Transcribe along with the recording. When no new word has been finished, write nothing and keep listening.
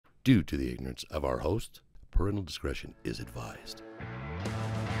Due to the ignorance of our host, parental discretion is advised.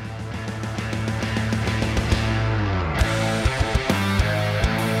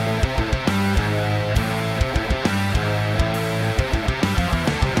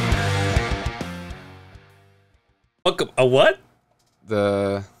 Welcome. A what?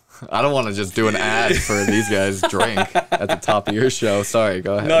 I don't want to just do an ad for these guys' drink at the top of your show. Sorry,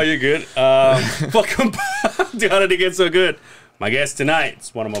 go ahead. No, you're good. Welcome back to How Did It Get So Good? My guest tonight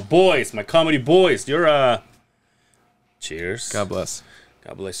is one of my boys, my comedy boys. You're, cheers. God bless.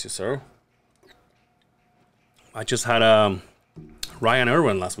 God bless you, sir. I just had, Ryan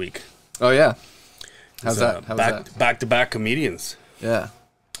Irwin last week. Oh, yeah. How's that? Back-to-back comedians. Yeah.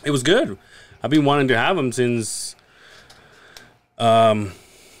 It was good. I've been wanting to have him since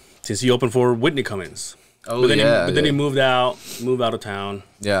he opened for Whitney Cummings. Oh, but then yeah. Then he moved out of town.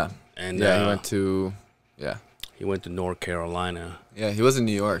 Yeah. And yeah, he went to, He went to North Carolina. Yeah, he was in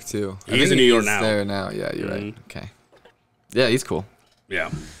New York, too. He's in New York now. There now. Yeah, you're right. Okay. Yeah, he's cool.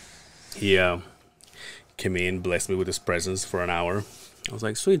 Yeah. He came in, blessed me with his presence for an hour. I was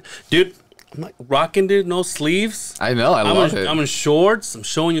like, sweet. Dude, I'm like rocking, dude. No sleeves. I know. I love it. I'm in shorts. I'm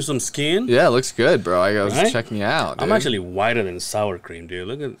showing you some skin. Yeah, it looks good, bro. I was checking you out, dude. I'm actually whiter than sour cream, dude.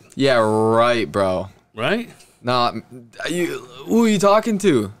 Look at. Yeah, right, bro. Right? No, who are you talking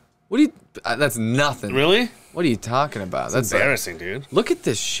to? What are you? That's nothing. Really? What are you talking about? That's embarrassing, dude. Look at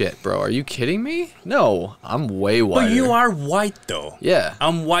this shit, bro. Are you kidding me? No, I'm way whiter. But you are white, though. Yeah.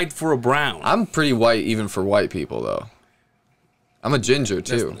 I'm white for a brown. I'm pretty white even for white people, though. I'm a ginger,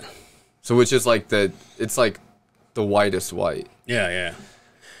 too. So which is like it's like the whitest white. Yeah, yeah.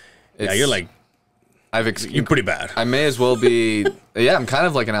 Yeah, you're like, you're pretty bad. I may as well be, yeah, I'm kind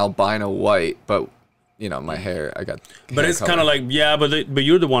of like an albino white, but, you know, my hair, I got But it's kind of like, yeah, but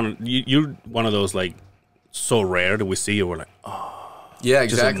you're the one, you're one of those, like, so rare that we see you, we're like, oh. Yeah,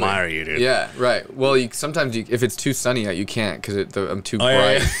 exactly. Just admire you, dude. Yeah, right. Well, sometimes if it's too sunny out, you can't because I'm too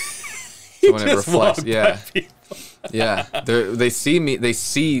bright. Yeah. So when it reflects, yeah, they see me. They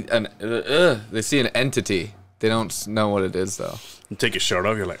see an entity. They don't know what it is though. You take your shirt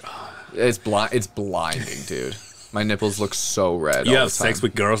off, you're like, oh. It's blinding, dude. My nipples look so red. You have sex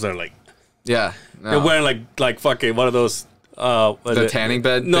with girls that are like, yeah, no. They're wearing like fucking one of those. The tanning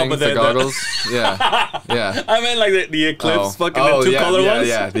bed thing, but the goggles. Yeah, yeah. I meant like the Eclipse, fucking the two-color ones.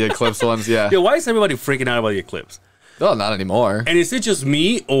 Yeah, the Eclipse ones. Yeah. Yeah. Why is everybody freaking out about the Eclipse? Oh, not anymore. And is it just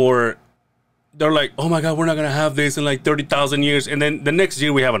me or? They're like, oh my God, we're not gonna have this in like 30,000 years, and then the next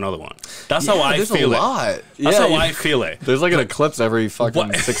year we have another one. That's how I feel it. That's how I feel it. There's like an eclipse every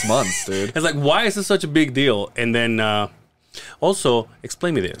fucking 6 months, dude. It's like, why is this such a big deal? And then also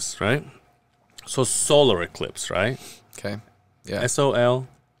explain me this, right? So solar eclipse, right? Okay. Yeah. SOLAR.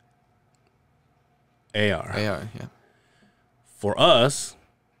 AR. Yeah. For us,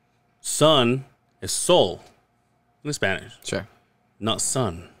 sun is sol in Spanish. Sure. Not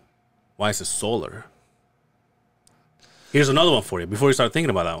sun. Why is it solar? Here's another one for you before you start thinking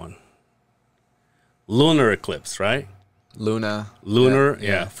about that one. Lunar eclipse, right? Lunar.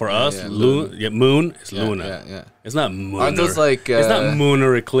 Yeah. For us, moon is Luna. Yeah. It's not mooner. Aren't those like? It's not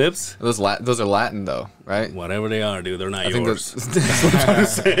mooner eclipse. Those are Latin though, right? Whatever they are, dude, they're not yours. That's what I'm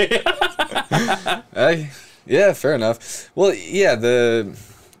saying. Yeah, fair enough. Well, yeah, the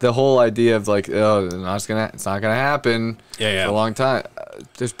whole idea of like, oh, it's not gonna happen. For a long time.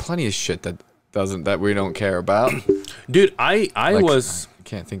 There's plenty of shit that we don't care about. Dude, I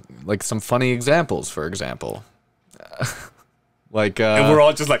can't think like some funny examples. For example, like and we're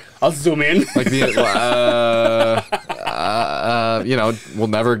all just like, I'll zoom in. Like the you know, we'll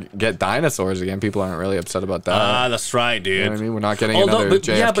never get dinosaurs again. People aren't really upset about that. That's right, dude. You know what I mean? We're not getting another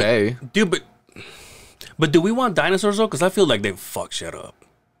JFK. Yeah, dude, but do we want dinosaurs though? Because I feel like they fuck shit up.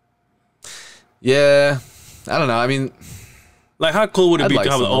 Yeah, I don't know. I mean, like, how cool would it be like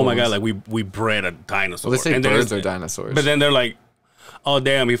to have, some my God, like we bred a dinosaur? Well, they say birds are dinosaurs. But then they're like, oh,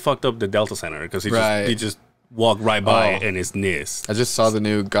 damn, he fucked up the Delta Center because he just walked right by in his nest. I just saw the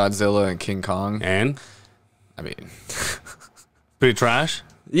new Godzilla and King Kong. And? I mean, pretty trash?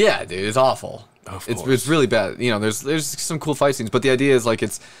 Yeah, dude, it's awful. It's really bad. You know, there's some cool fight scenes, but the idea is like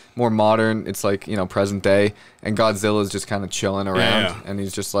it's more modern. It's like, you know, present day, and Godzilla's just kind of chilling around, and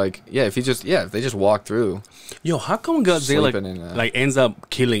he's just like, if they just walk through. Yo, how come Godzilla like ends up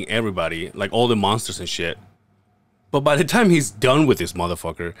killing everybody, like all the monsters and shit? But by the time he's done with this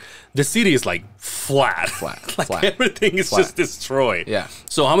motherfucker, the city is like flat. Like everything is just destroyed. Yeah.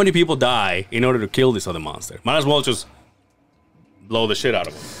 So how many people die in order to kill this other monster? Might as well just blow the shit out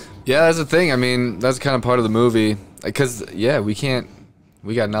of him. Yeah, that's the thing. I mean, that's kind of part of the movie. Because,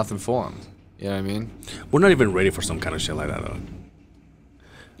 we got nothing for him. You know what I mean? We're not even ready for some kind of shit like that, though.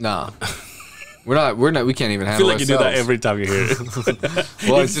 Nah. We can't even handle I feel like ourselves. you do that every time you hear it.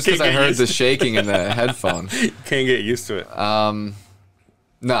 Well, it's just because I heard the shaking in the headphone. Can't get used to it.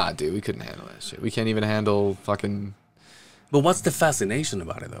 Nah, dude, we couldn't handle that shit. We can't even handle fucking... But what's the fascination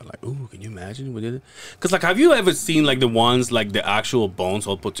about it, though? Like, ooh, can you imagine we did it? Because, like, have you ever seen, like, the ones, like, the actual bones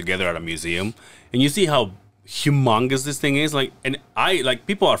all put together at a museum? And you see how humongous this thing is? Like, and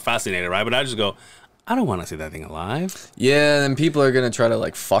people are fascinated, right? But I just go... I don't want to see that thing alive. Yeah, and people are gonna try to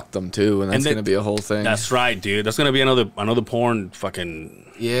like fuck them too, and that's gonna be a whole thing. That's right, dude. That's gonna be another porn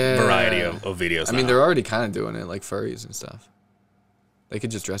fucking variety of videos. I mean, they're already kind of doing it, like furries and stuff. They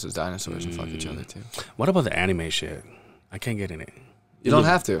could just dress as dinosaurs and fuck each other too. What about the anime shit? I can't get in it. You don't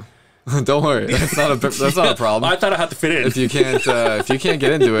have to. Don't worry. That's not a problem. I thought I had to fit in. If you can't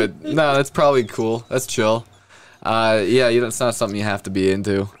get into it, no, that's probably cool. That's chill. Yeah, it's not something you have to be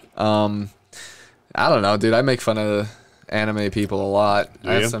into. I don't know, dude. I make fun of anime people a lot.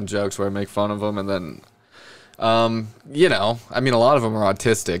 I have some jokes where I make fun of them, and then, I mean, a lot of them are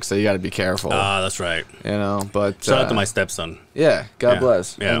autistic, so you got to be careful. Ah, that's right. But shout out to my stepson. Yeah, God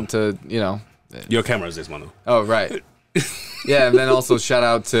bless. Yeah. And to your camera is this one. Oh, right. Yeah, and then also shout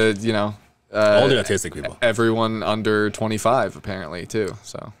out to all the autistic people. Everyone under 25 apparently too.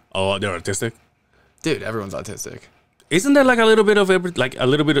 So. Oh, they're autistic. Dude, everyone's autistic. Isn't there like a little bit of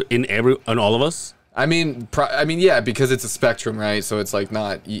in all of us? I mean, yeah, because it's a spectrum, right? So it's like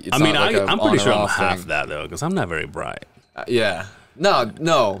not. It's I'm pretty sure I'm half that though, because I'm not very bright. Yeah. No,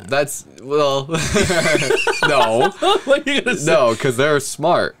 that's no. What are you gonna say? No, because they're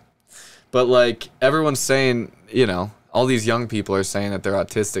smart. But like everyone's saying, all these young people are saying that they're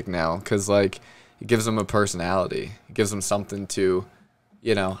autistic now because like it gives them a personality. It gives them something to,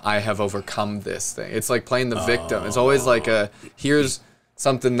 I have overcome this thing. It's like playing the victim. It's always like here's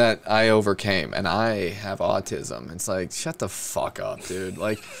something that I overcame, and I have autism. It's like, shut the fuck up, dude.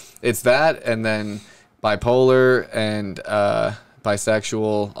 Like, it's that, and then bipolar and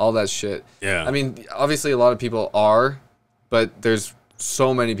bisexual, all that shit. Yeah. I mean, obviously a lot of people are, but there's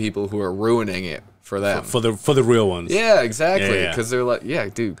so many people who are ruining it for them. For the real ones. Yeah, exactly. Yeah. Because they're like, yeah,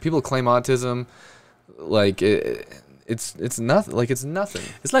 dude, people claim autism, like it's nothing. Like it's nothing.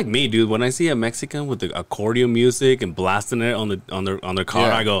 It's like me, dude. When I see a Mexican with the accordion music and blasting it on their car,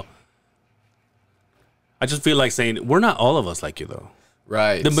 I go. I just feel like saying we're not all of us like you though.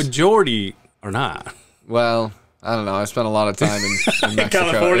 Right. The majority are not. Well, I don't know. I spent a lot of time in Mexico,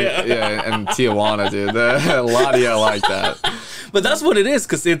 California. Yeah, and Tijuana, dude. A lot of you like that. But that's what it is,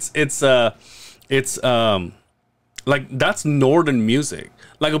 because it's like that's northern music.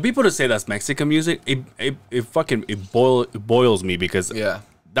 Like when people to say that's Mexican music, it boils me, because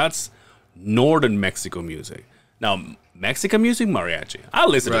that's northern Mexico music. Now Mexican music, mariachi, I'll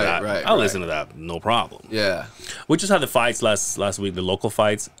listen to that. I'll listen to that, no problem. Yeah, we just had the fights last week, the local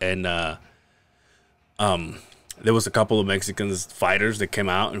fights, and there was a couple of Mexicans fighters that came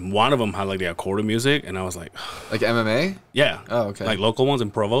out, and one of them had like the accordion music, and I was like, like MMA. Yeah. Oh, okay. Like local ones in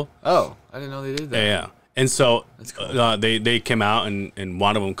Provo. Oh, I didn't know they did that. Yeah. And so cool. they came out, and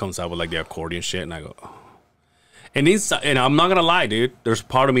one of them comes out with like the accordion shit, and I go, oh. And I'm not gonna lie, dude. There's a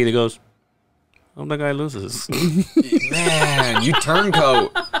part of me that goes, I hope that guy loses. Man, you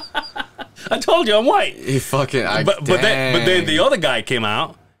turncoat. I told you I'm white. You fucking. But then the other guy came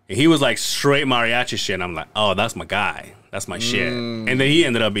out, and he was like straight mariachi shit. And I'm like, oh, that's my guy. That's my shit. And then he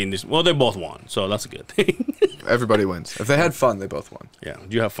ended up being this. Well, they both won, so that's a good thing. Everybody wins. If they had fun, they both won. Yeah,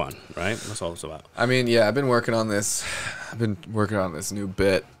 you have fun, right? That's all it's about. I mean, yeah, I've been working on this new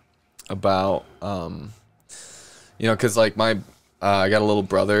bit about, because like I got a little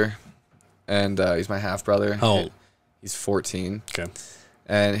brother, and he's my half brother. How old? He's 14. Okay.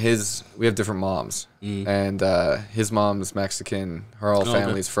 And we have different moms, and his mom's Mexican. Her whole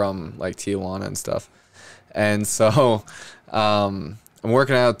family's from like Tijuana and stuff, and so I'm trying to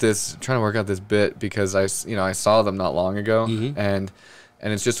work out this bit because I saw them not long ago, and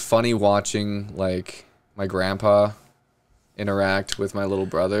it's just funny watching like my grandpa interact with my little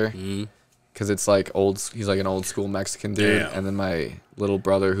brother, because it's like he's like an old school Mexican dude, and then my little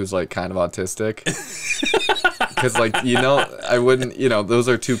brother who's like kind of autistic. Because like I wouldn't those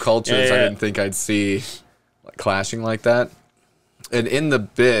are two cultures I didn't think I'd see like clashing like that. And in the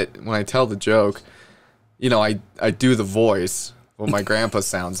bit when I tell the joke, I do the voice what my grandpa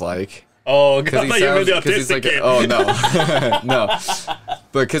sounds like. Oh, because he's like oh no no,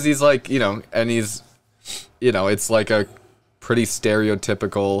 but because he's like and he's it's like a pretty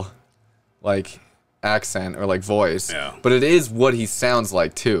stereotypical like accent or like voice, but it is what he sounds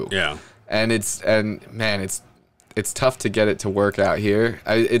like too. Yeah. And it's tough to get it to work out here.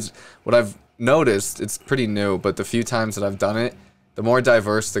 It's what I've noticed. It's pretty new, but the few times that I've done it, the more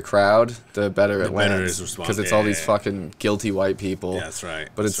diverse the crowd, the better it lands. Because it's all these fucking guilty white people. Yeah, that's right.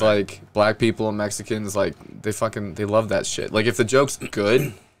 But it's like black people and Mexicans, like they love that shit. Like if the joke's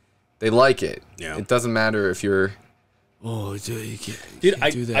good, they like it. Yeah. It doesn't matter if you're. Oh, you can't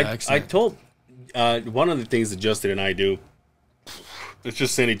do that accent. I told one of the things that Justin and I do is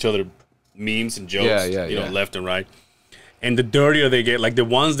just send each other memes and jokes. You know, left and right. And the dirtier they get, like the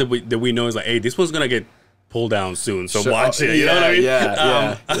ones that we know is like, hey, this one's gonna get pulled down soon, so watch it. You know what I mean?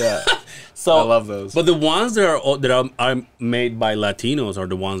 Yeah. So I love those. But the ones that are made by Latinos are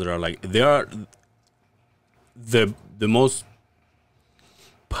the ones that are like they are the most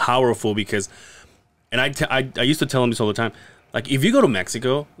powerful because, and I used to tell them this all the time. Like if you go to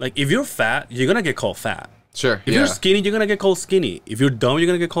Mexico, like if you're fat, you're gonna get called fat. Sure. If you're skinny, you're gonna get called skinny. If you're dumb, you're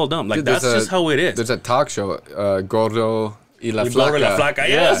gonna get called dumb. Like dude, that's just how it is. There's a talk show, Gordo y la Flaca.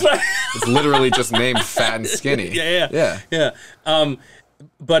 Yeah, that's right. It's literally just named fat and skinny. Yeah.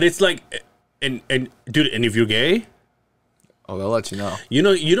 But it's like, and dude, and if you're gay, oh, they'll let you know. You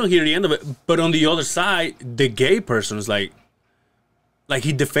know, you don't hear the end of it. But on the other side, the gay person is like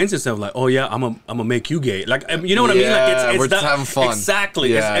he defends himself like, oh yeah, I'm gonna make you gay. Like you know what I mean? Like we're just having fun.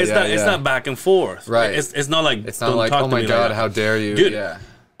 Exactly. It's not back and forth. Right. It's not like oh my god, how dare you? Dude,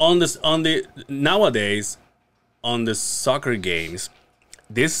 nowadays on the soccer games,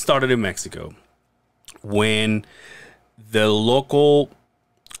 this started in Mexico when the local,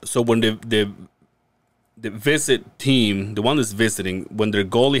 so when the visit team, the one that's visiting, when their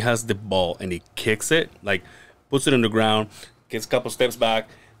goalie has the ball and he kicks it, like puts it on the ground, gets a couple steps back,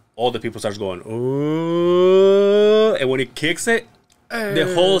 all the people starts going, oh, and when he kicks it,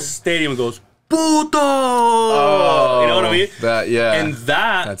 the whole stadium goes, puto! Oh, you know what I mean? And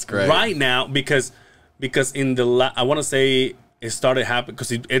that's great. Right now, because in the I want to say it started happening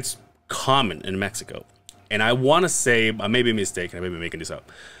because it's common in Mexico, and I want to say I may be mistaken, I may be making this up,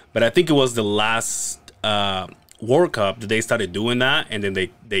 but I think it was the last World Cup that they started doing that, and then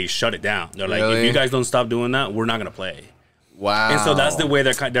they shut it down. They're like, if you guys don't stop doing that, we're not gonna play. Wow. And so that's the way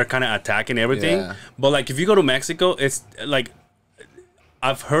they're kind of attacking everything. Yeah. But like if you go to Mexico, it's like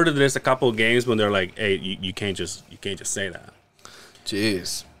I've heard of there's a couple of games when they're like, hey, you can't just say that.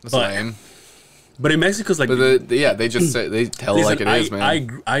 Jeez, that's lame. But in Mexico, it's like, they just say, they tell it like it is,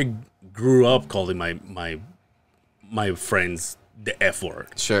 man. I grew up calling my friends the F word.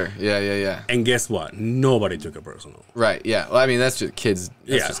 Sure. Yeah. And guess what? Nobody took it personal. Right. Yeah. Well, I mean, that's just kids.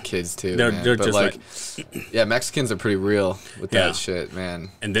 That's just kids too. They're but just like, yeah, Mexicans are pretty real with that shit,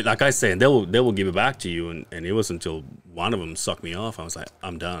 man. And they, like I say, they will give it back to you. And it was until one of them sucked me off. I was like,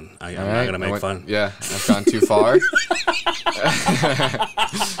 I'm done. I'm not gonna make fun. Yeah, I've gone too far.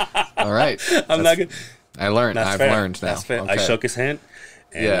 All right. I'm not gonna. I've learned now. That's fair. Okay. I shook his hand.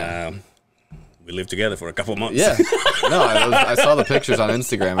 And, we lived together for a couple of months. Yeah. No, I saw the pictures on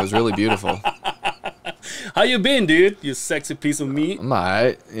Instagram. It was really beautiful. How you been, dude? You sexy piece of meat. I'm all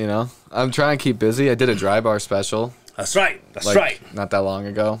right. You know, I'm trying to keep busy. I did a dry bar special. That's right. That's right. Not that long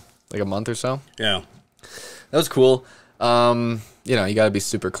ago, like a month or so. Yeah. That was cool. You know, you got to be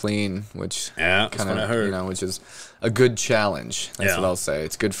super clean, which that's what I heard. You know, which is a good challenge. That's what I'll say.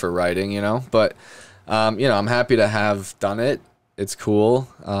 It's good for writing, you know. But you know, I'm happy to have done it. It's cool.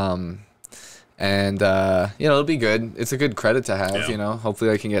 And, you know, it'll be good. It's a good credit to have, you know.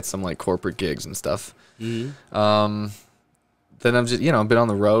 Hopefully I can get some, like, corporate gigs and stuff. Mm-hmm. Then I've just, you know, been on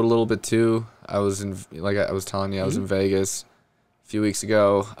the road a little bit, too. I was in, like I was telling you, I was in Vegas a few weeks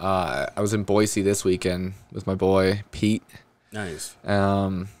ago. I was in Boise this weekend with my boy, Pete. Nice.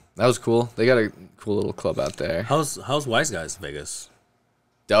 That was cool. They got a cool little club out there. How's Wise Guys Vegas?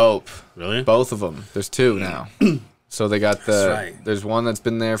 Dope. Really? Both of them. There's two now. So they got there's one that's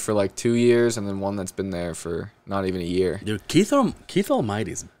been there for like 2 years, and then one that's been there for not even a year. Dude, Keith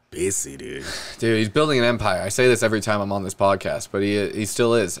Almighty's busy, dude. Dude, he's building an empire. I say this every time I'm on this podcast, but he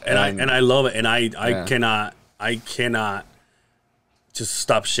still is. And I love it. And I cannot just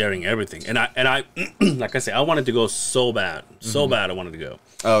stop sharing everything. And I like I said, I wanted to go so bad, bad. I wanted to go.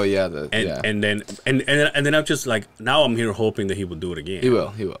 Oh yeah, and then I'm just like, now I'm here hoping that he will do it again. He will.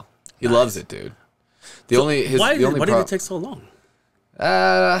 He loves it, dude. Why did it take so long?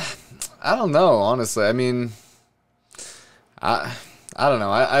 I don't know, honestly. I mean, I don't know.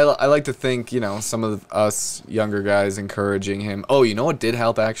 I like to think, you know, some of us younger guys encouraging him. Oh, you know what did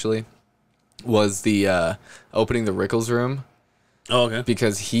help actually was the opening the Rickles room. Oh, okay.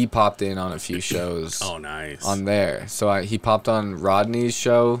 Because he popped in on a few shows. Oh, nice. On there, so he popped on Rodney's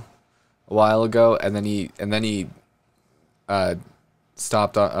show a while ago, and then he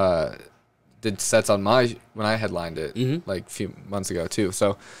stopped on. Did sets on when I headlined it like a few months ago too.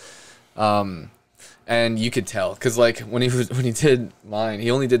 So, And you could tell, because like when he did mine,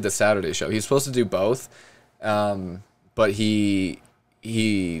 he only did the Saturday show. He was supposed to do both, but he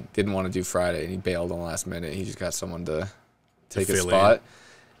didn't want to do Friday, and he bailed on the last minute. He just got someone to take a spot,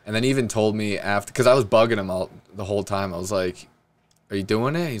 and then he even told me after, because I was bugging him all the whole time. I was like, "Are you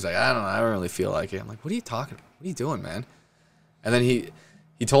doing it?" He's like, "I don't know. I don't really feel like it." I'm like, "What are you talking about? What are you doing, man?" And then he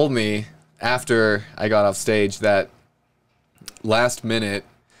told me after I got off stage that last minute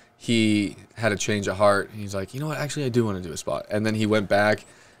he had a change of heart. He's like, "You know what? Actually, I do want to do a spot." And then he went back,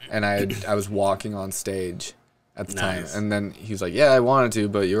 and I was walking on stage at the time, and then he was like, "Yeah, I wanted to,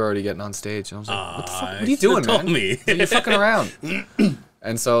 but you're already getting on stage." And I was like, "What the fuck? What are you doing, man? You're fucking around."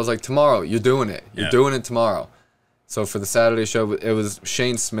 And so I was like, "Tomorrow, you're doing it. You're doing it tomorrow." So for the Saturday show, it was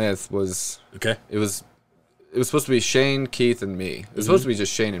Shane Smith was okay. It was supposed to be Shane, Keith, and me. It was supposed to be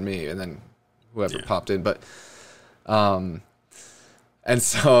just Shane and me, and then whoever popped in. But and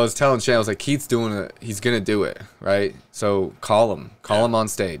so I was telling Shane, I was like, "Keith's doing it. He's gonna do it, right? So call him on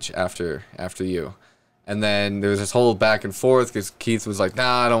stage after you." And then there was this whole back and forth because Keith was like,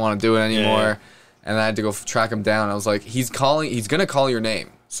 "Nah, I don't want to do it anymore." Yeah. And I had to go track him down. I was like, he's gonna call your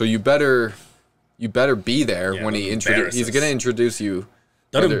name, so you better be there when he introduces. He's gonna introduce you.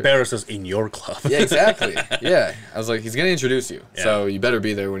 Don't embarrass us in your club. Yeah, exactly. Yeah, I was like, he's gonna introduce you, so you better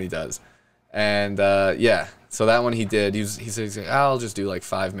be there when he does. And so that one he did. He said, he's like, "I'll just do like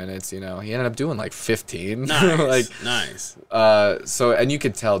 5 minutes." You know, he ended up doing like 15. Nice, nice. So and you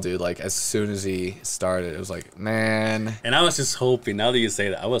could tell, dude, like as soon as he started, it was like, man. And I was just hoping. Now that you say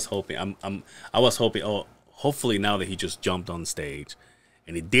that, I was hoping. I was hoping. Oh, hopefully now that he just jumped on stage,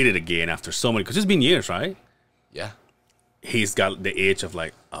 and he did it again after so many. Because it's been years, right? Yeah. He's got the itch of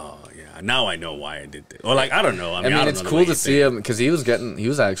like, oh yeah, now I know why I did this. Or like, I don't know. I mean it's cool to see him because he was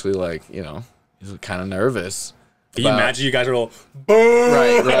actually like, you know, he was kind of nervous. Can you imagine you guys are all, boom!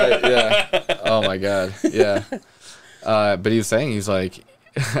 Right, yeah. Oh my God, yeah. But he was saying, he's like,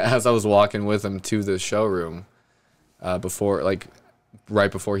 as I was walking with him to the showroom, right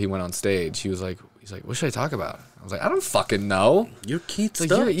before he went on stage, he's like, "What should I talk about?" I was like, "I don't fucking know." You're Keith like,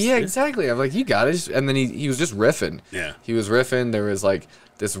 Stubbs. Yeah, exactly. I'm like, "You got it." And then he was just riffing. Yeah. He was riffing. There was like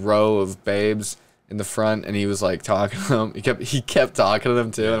this row of babes in the front, and he was like talking to them. He kept talking to them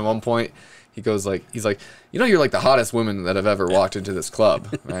too. And at one point, he's like, "You know, you're like the hottest woman that I've ever walked into this club,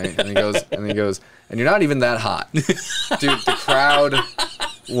 right?" And he goes, "And you're not even that hot." Dude, the crowd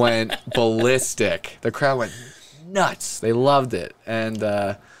went ballistic. The crowd went nuts. They loved it.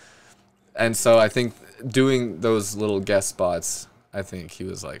 And so I think doing those little guest spots, I think he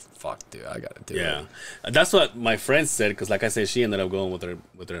was like, "Fuck, dude, I gotta do it." Yeah, that's what my friend said. Because, like I said, she ended up going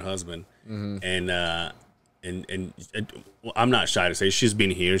with her husband, and I'm not shy to say she's been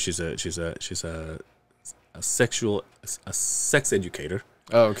here. She's a sex educator.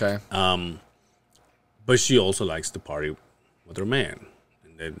 Oh, okay. But she also likes to party with her man,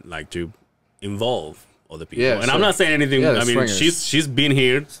 and they like to involve other people. Yeah, and I'm not saying anything. I mean, she's been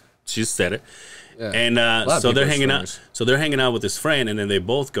here. She's said it. Yeah. And so they're hanging out. So they're hanging out with his friend, and then they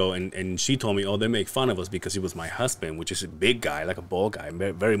both go. And she told me, "Oh, they make fun of us because he was my husband, which is a big guy, like a bald guy,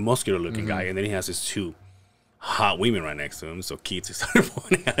 very muscular looking guy. And then he has his two hot women right next to him. So Keith started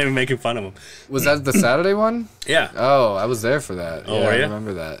pointing at him and making fun of him." Was that the Saturday one? Yeah. Oh, I was there for that. Oh, yeah, were you? I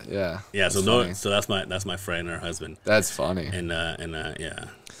remember that. Yeah. Yeah. So that's my friend, her husband. That's funny. And yeah,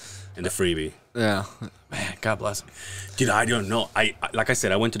 and the freebie. Yeah. Man, God bless him. Dude, I don't know. I like I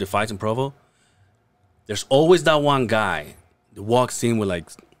said, I went to the fights in Provo. There's always that one guy that walks in with like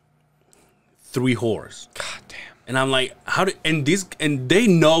 3 whores. God damn. And I'm like, and they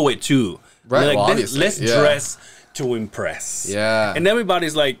know it too. Right. Like, well, let's dress to impress. Yeah. And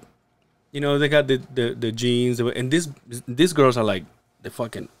everybody's like, you know, they got the jeans, and these girls are like the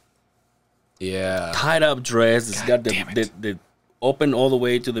fucking tied up dress. It's got the open all the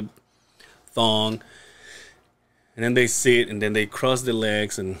way to the thong, and then they sit and then they cross their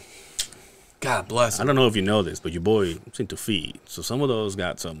legs, and God bless him. I don't know if you know this, but your boy is into feet, so some of those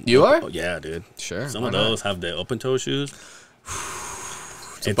got some. You are? Yeah, dude. Sure. Some of those have the open toe shoes.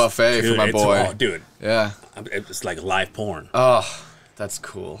 It's a buffet for my boy. Oh, dude. Yeah. It's like live porn. Oh, that's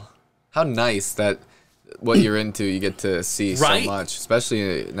cool. How nice that what you're into, you get to see so much,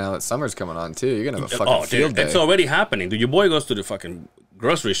 especially now that summer's coming on too. You're gonna have a fucking field day. It's already happening. Dude, your boy goes to the fucking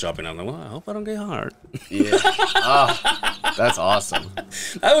grocery shopping. I'm like, well, I hope I don't get hard. Yeah. Oh, that's awesome.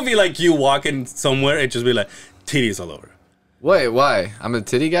 That would be like you walking somewhere and just be like, titties all over. Wait, why? I'm a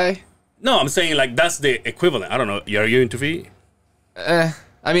titty guy? No, I'm saying like that's the equivalent. I don't know. Are you into feet?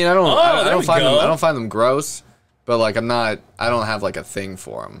 I mean, I don't find them gross, but like I don't have like a thing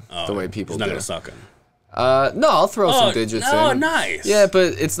for them the way people do. He's not gonna suck them. No, I'll throw some digits in. Oh, nice. Yeah,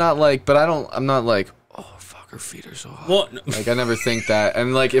 but it's not like, I'm not like, her feet are so hot. Well, like I never think that,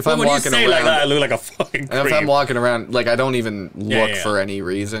 and like if I'm when walking you say around, like that, I look like a fucking. And if I'm walking around, like I don't even look for any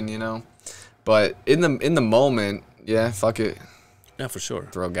reason, you know. But in the moment, yeah, fuck it. Yeah, for sure.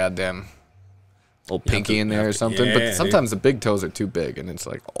 Throw a goddamn little pinky in there or something. Yeah, but sometimes the big toes are too big, and it's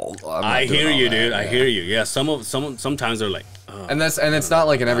like, oh, I hear you, dude. I hear you. Yeah, sometimes they're like, oh, and it's not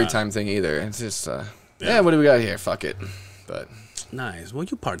like an every time thing either. It's just, what do we got here? Fuck it. But nice. Well,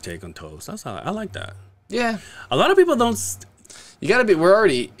 you partake on toast. That's how I like that. Yeah. A lot of people don't. You gotta be. We're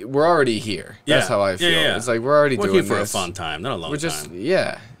already here. That's how I feel. Yeah. It's like we're already doing here for this. a fun time, not a long time.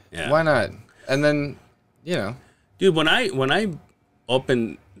 Yeah. Why not? And then, you know, dude, when I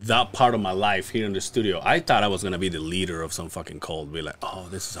opened that part of my life here in the studio, I thought I was gonna be the leader of some fucking cult. Be like, oh,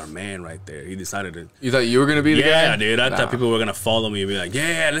 this is our man right there. He decided to. You thought you were gonna be the guy? Yeah, dude. I thought people were gonna follow me and be like,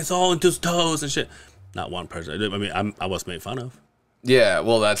 yeah, let's all into toes and shit. Not one person. I mean, I was made fun of. Yeah,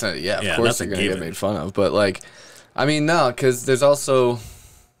 well, that's of course you're gonna get made fun of. But like, I mean, no, because there's also,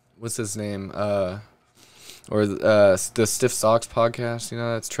 what's his name? Or the Stiff Socks podcast, you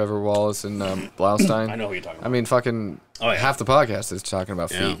know, that's Trevor Wallace and Blaustein. I know who you're talking about. I mean, fucking half the podcast is talking about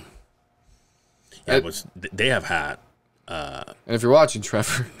feet. Yeah, they have had. And if you're watching,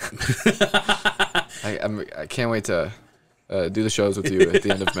 Trevor, I can't wait to do the shows with you at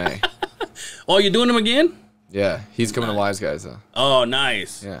the end of May. Oh, you're doing them again? Yeah, he's coming to Wise Guys, though. Oh,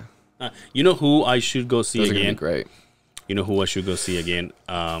 nice. Yeah. You know who I should go see again? Those are gonna be great. You know who I should go see again?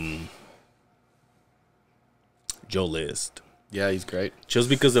 Joe List. Yeah, he's great. Just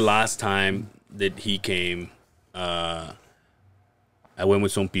because the last time that he came, I went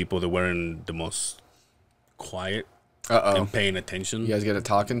with some people that weren't the most quiet and paying attention. You guys get a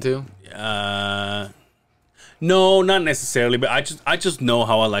talking to? No, not necessarily, but I just know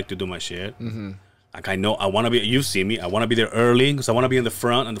how I like to do my shit. Mm-hmm. Like I know I want to be. You've seen me. I want to be there early because I want to be in the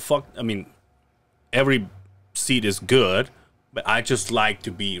front and I mean, every seat is good. But I just like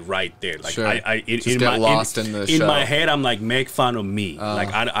to be right there. Like sure. In my head, I'm like, make fun of me.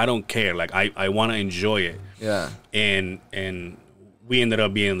 Like I don't care. Like I want to enjoy it. Yeah. And we ended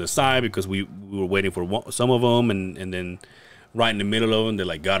up being on the side because we were waiting for some of them, and then right in the middle of them, they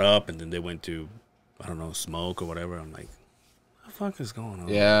like got up and then they went to, I don't know, smoke or whatever. I'm like, what the fuck is going on?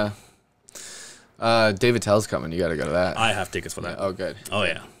 Yeah. David Tell's coming. You got to go to that. I have tickets for that. Yeah. Oh, good. Oh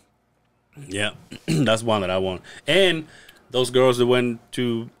yeah. Yeah, that's one that I want. And those girls that went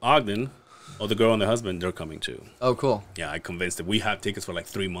to Ogden, or the girl and the husband, they're coming too. Oh, cool. Yeah, I convinced them. We have tickets for like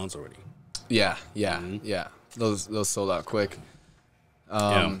 3 months already. Yeah. Those sold out quick.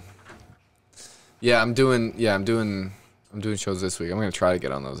 I'm doing shows this week. I'm gonna try to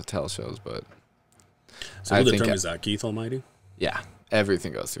get on those Attell shows, but so who determines that? Keith Almighty? Yeah,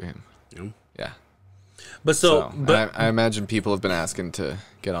 everything goes through him. Yeah. But I imagine people have been asking to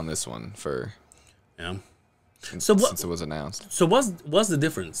get on this one for since it was announced. So what's the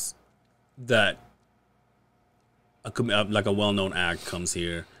difference that like a well-known act comes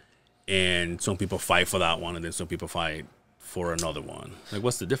here and some people fight for that one and then some people fight for another one? Like,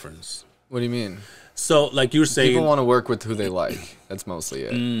 what's the difference? What do you mean? So like you're saying, people want to work with who they like. That's mostly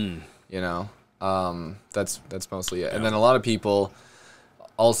it. You know, that's mostly it. Yeah. And then a lot of people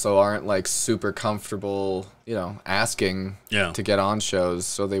also aren't like super comfortable, you know, asking to get on shows,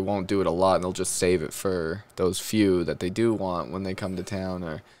 so they won't do it a lot and they'll just save it for those few that they do want when they come to town,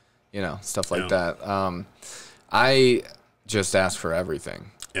 or you know, stuff like that. I just ask for everything.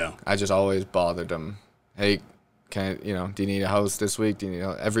 Yeah, I just always bothered them. Hey, do you need a host this week? Do you need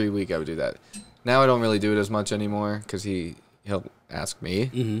every week? I would do that. Now I don't really do it as much anymore because he'll ask me.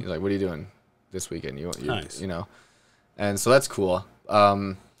 He's like, "What are you doing this weekend?" Nice. You know, and so that's cool.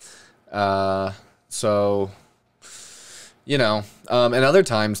 So, you know, and other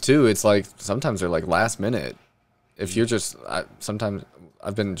times too, it's like, sometimes they're like last minute. If you're just, sometimes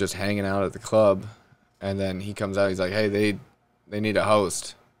I've been just hanging out at the club and then he comes out, he's like, hey, they need a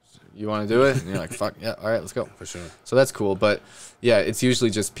host. You want to do it? And you're like, fuck yeah. All right, let's go. For sure. So that's cool. But yeah, it's usually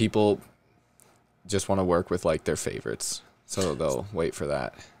just people just want to work with like their favorites. So they'll wait for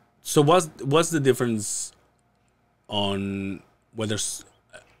that. So what's the difference on whether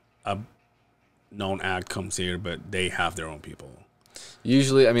a known act comes here, but they have their own people?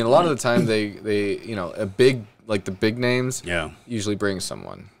 Usually, I mean, a lot of the time they you know, the big names usually bring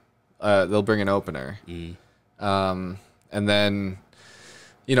someone. They'll bring an opener. And then,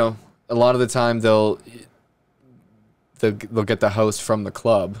 you know, a lot of the time they'll get the host from the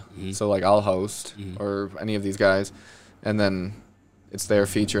club. So like I'll host or any of these guys, and then it's their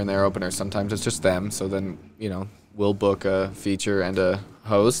feature and their opener. Sometimes it's just them. So then, you know, we'll book a feature and a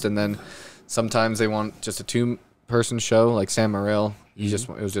host, and then sometimes they want just a 2-person show, like Sam Morril. It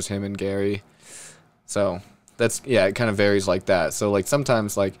was just him and Gary. So it kind of varies like that. So like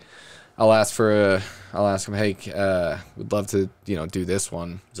sometimes like I'll ask him, hey, would love to, do this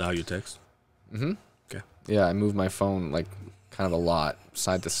one. Is that how you text? Mm-hmm. Okay. Yeah, I move my phone like kind of a lot,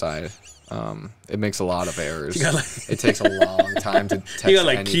 side to side. It makes a lot of errors. It takes a long time to text. You got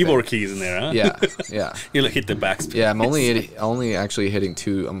like anything. keyboard keys in there, huh? Yeah. You like hit the backspace. Yeah, I'm only actually hitting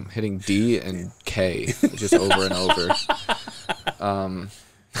two. I'm hitting D and K just over and over.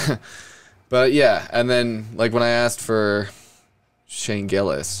 But yeah, and then like when I asked for Shane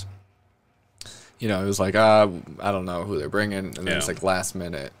Gillis, it was like I don't know who they're bringing, and then it's like last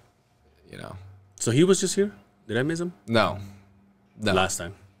minute, So he was just here. Did I miss him? No. Last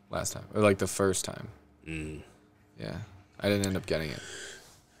time, or like the first time. Yeah, I didn't end up getting it.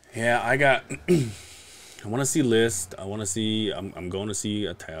 Yeah, I got. I want to see List. I want to see. I'm going to see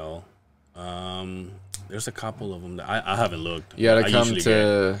Attell. There's a couple of them that I haven't looked. You gotta come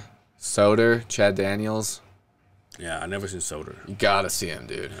to Soder, Chad Daniels. Yeah, I never seen Soder. You gotta see him,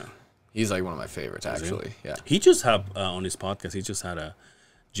 dude. Yeah. He's like one of my favorites, actually. Yeah. He just had on his podcast. He just had a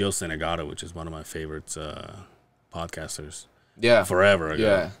Joe Senegata, which is one of my favorites podcasters. Yeah. Forever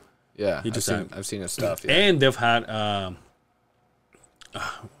ago. Yeah. I've seen his stuff. Yeah. And they've had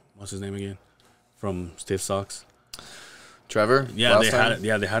what's his name again? From Stiff Socks. Trevor? Yeah,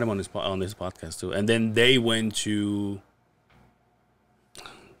 they had him on this podcast too. And then they went to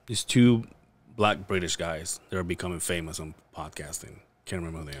these two black British guys. They're becoming famous on podcasting. Can't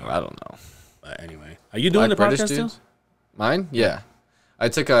remember who they are. I don't know. But anyway, are you doing the podcast still? Mine? Yeah. I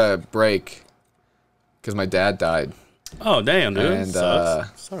took a break because my dad died. Oh damn, dude! And so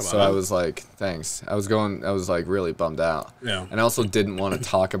I was like, thanks. I was like really bummed out. Yeah. And I also didn't want to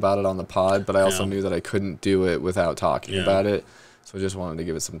talk about it on the pod, but I also knew that I couldn't do it without talking about it. So I just wanted to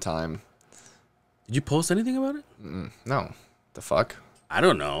give it some time. Did you post anything about it? No. The fuck? I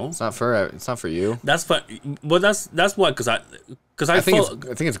don't know. It's not for you. That's fun. Well, that's what I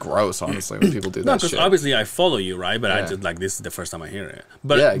think it's gross, honestly, when people do that. No, because obviously I follow you, right? But I just like this is the first time I hear it.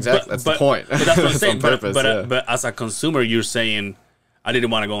 But yeah, exactly. That's the point. But that's what I'm saying. On purpose, but as a consumer, you're saying I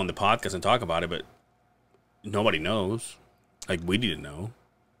didn't want to go on the podcast and talk about it, but nobody knows. Like we didn't know,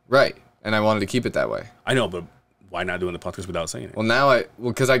 right? And I wanted to keep it that way. I know, but why not doing the podcast without saying it? Well, now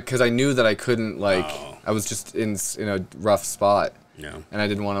because I knew that I couldn't I was just in a rough spot. Yeah. And I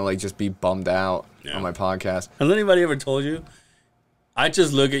didn't want to like just be bummed out on my podcast. Has anybody ever told you? I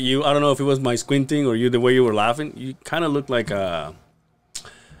just look at you. I don't know if it was my squinting or the way you were laughing. You kind of look like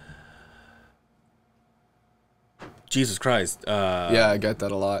Jesus Christ. Yeah, I get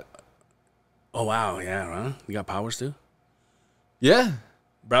that a lot. Oh wow, yeah, huh? You got powers too? Yeah.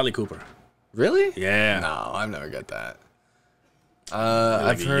 Bradley Cooper. Really? Yeah. No, I've never got that.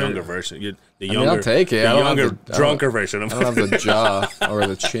 I've heard a younger version. I'll take it. The younger, drunker version of I don't have the jaw or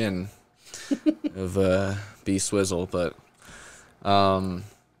the chin of B Swizzle, but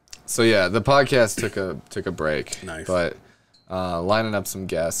so yeah, the podcast took a break. Nice. But lining up some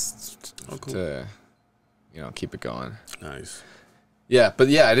guests to keep it going. Nice. Yeah, but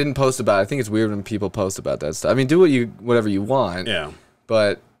yeah, I didn't post about it. I think it's weird when people post about that stuff. I mean, do whatever you want. Yeah.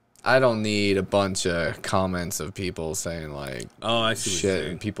 But I don't need a bunch of comments of people saying like, "Oh, I see shit,"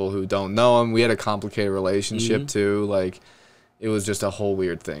 and people who don't know him. We had a complicated relationship too. Like, it was just a whole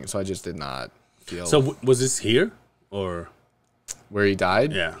weird thing. So I just did not feel. So was this here or where he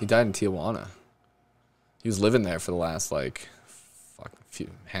died? Yeah, he died in Tijuana. He was living there for the last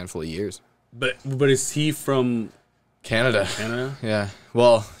handful of years. But is he from Canada? Canada? Yeah.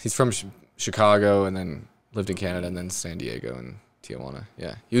 Well, he's from Chicago and then lived in Canada and then San Diego and Tijuana.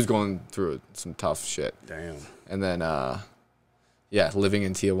 Yeah, he was going through some tough shit. Damn. And then living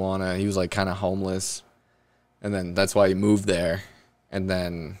in Tijuana, he was like kind of homeless, and then that's why he moved there. And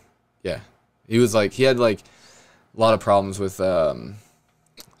then he was like he had like a lot of problems with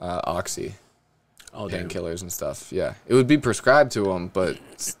oxy, painkillers and stuff. Yeah, it would be prescribed to him, but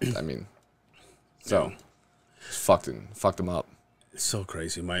I mean, fucked him up. It's so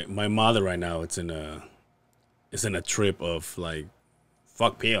crazy. My mother right now it's in a trip of like,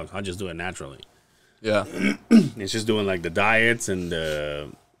 fuck pills. I'll just do it naturally. Yeah. It's just doing like the diets and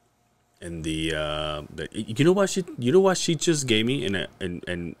the you know what she just gave me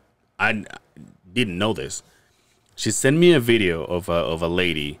and I didn't know this. She sent me a video of a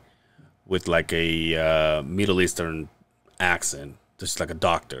lady with like a Middle Eastern accent, just like a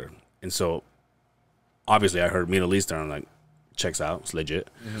doctor. And so obviously I heard Middle Eastern, I'm like, checks out, it's legit.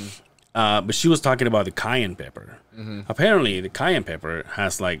 Mm-hmm. But she was talking about the cayenne pepper. Mm-hmm. Apparently, the cayenne pepper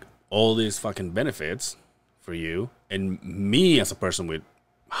has like all these fucking benefits for you. And me, as a person with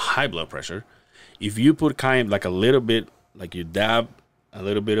high blood pressure, if you put cayenne, like a little bit, like you dab a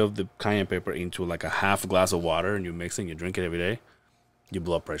little bit of the cayenne pepper into like a half glass of water, and you mix it and you drink it every day, your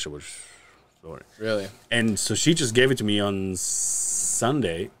blood pressure was soaring. Really? And so she just gave it to me on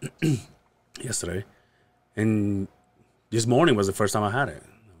Sunday, yesterday, and this morning was the first time I had it.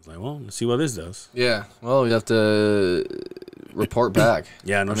 I was like, well, let's see what this does. Yeah. Well, you have to report back.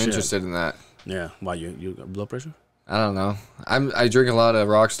 Yeah, no I'm shit. interested in that. Yeah. Why, you got blood pressure? I don't know. I drink a lot of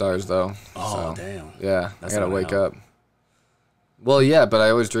rock stars though. Oh, so, damn. Yeah, That's I gotta not wake help. up. Well, yeah, but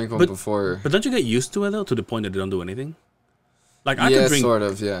I always drink one before. But don't you get used to it though, to the point that they don't do anything? Like I yeah, could drink, sort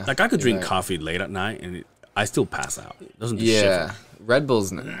of. Yeah. Like I could drink coffee late at night and I still pass out. It doesn't do shit. Yeah, Red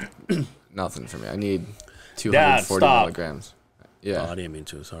Bull's nothing for me. I need 240 milligrams. Yeah. Oh, I didn't mean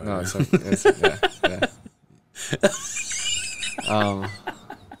to. Sorry. No, it's yeah.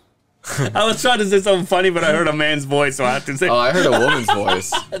 I was trying to say something funny, but I heard a man's voice, so I had to say. Oh, I heard a woman's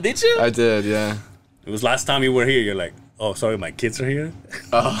voice. Did you? I did, yeah. It was last time you were here. You're like, oh, sorry, my kids are here.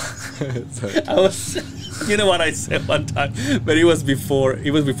 Oh, I was. You know what I said one time, but it was before.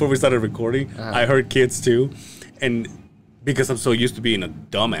 It was before we started recording. I heard kids too, and because I'm so used to being a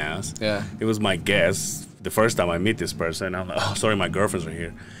dumbass, yeah, it was my guess. The first time I meet this person, I'm like, oh, sorry, my girlfriends are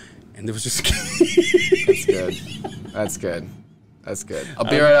here, and it was just. That's good. That's good. That's good. I'll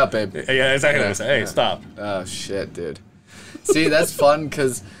be right up, babe. Yeah, exactly. Yeah, hey, stop. Oh shit, dude. See, that's fun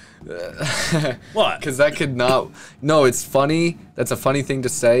because. What? Because that could not. No, it's funny. That's a funny thing to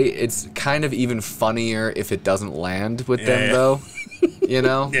say. It's kind of even funnier if it doesn't land with them, though. You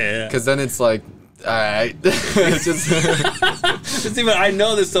know? Yeah. Because then it's like, all right. It's just. Even, I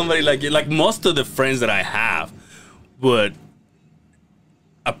know there's somebody like you. Like most of the friends that I have would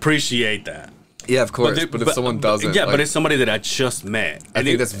appreciate that. Yeah, of course. But if someone doesn't, yeah, like, but it's somebody that I just met. I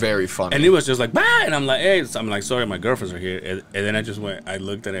think that's very funny. And it was just like, bah! And I'm like, hey, I'm like, sorry, my girlfriends are here. And then I just went, I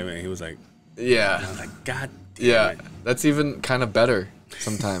looked at him, and he was like, yeah. And I was like, God damn yeah, it. That's even kind of better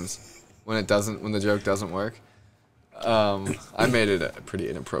sometimes when the joke doesn't work. I made it a pretty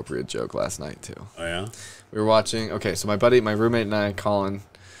inappropriate joke last night too. Oh yeah. We were watching. Okay, so my roommate, and I, Colin,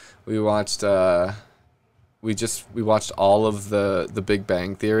 we watched. We watched all of the Big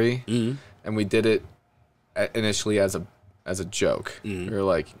Bang Theory. Mm-hmm. And we did it initially as a joke. Mm-hmm. We were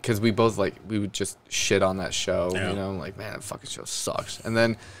like, because we both we would just shit on that show, yeah. you know, like, man, that fucking show sucks. And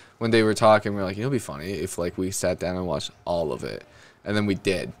then when they were talking, we were like, it'll be funny if like we sat down and watched all of it, and then we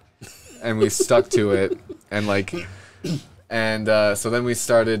did, and we stuck to it, and like, and so then we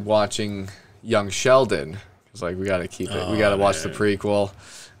started watching Young Sheldon. It's like we got to keep it. We got to watch the prequel,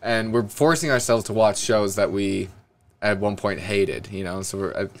 and we're forcing ourselves to watch shows that we at one point hated, you know,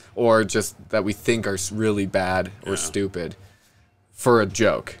 so or just that we think are really bad or stupid for a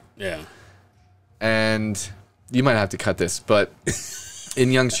joke. Yeah. And you might have to cut this, but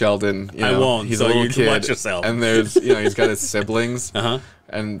in Young Sheldon, you know, I won't, he's so a little you kid, watch yourself. And there's, you know, he's got his siblings, Uh-huh.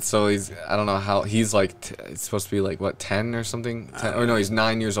 and so I don't know how he's like, it's supposed to be like what, 10 or something, 10, or no, he's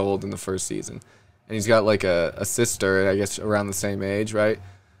 9 years old in the first season, and he's got like a sister, I guess around the same age, right?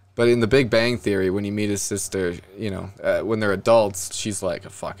 But in the Big Bang Theory, when you meet his sister, you know, when they're adults, she's like a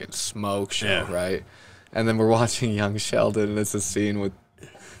fucking smoke show, right? And then we're watching Young Sheldon, and it's a scene with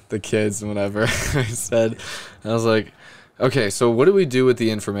the kids and whatever. I was like, okay, so what do we do with the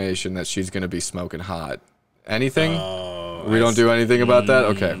information that she's going to be smoking hot? Anything? We don't do anything about that?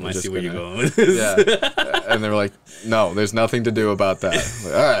 Okay. I see where you're going with this. Yeah. And they were like, no, there's nothing to do about that.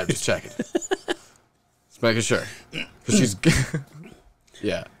 Like, all right, just checking. Just making sure. 'Cause she's...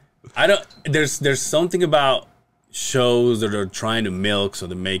 yeah. I don't. There's something about shows that are trying to milk so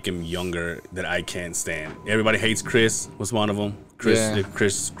to make him younger that I can't stand. Everybody Hates Chris was one of them.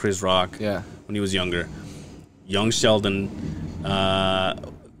 Chris Rock. Yeah. When he was younger. Young Sheldon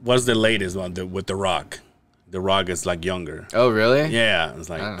was the latest one with The Rock. The Rock is like younger. Oh really? Yeah. It's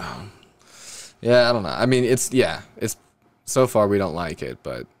like. Yeah, I don't know. I mean, it's so far we don't like it,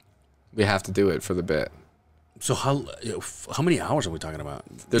 but we have to do it for the bit. So how many hours are we talking about?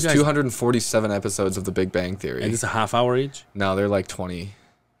 There's 247 episodes of The Big Bang Theory. And it's a half hour each? No, they're like 20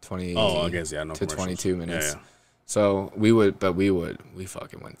 oh, I guess, yeah, no to 22 minutes. Yeah. So we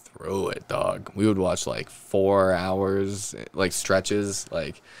fucking went through it, dog. We would watch like 4 hours, like stretches,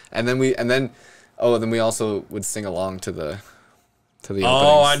 like, and then we also would sing along to the openings.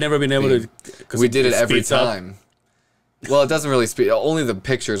 Oh, I'd never been able to. We did it every time. Well, it doesn't really speed. Only the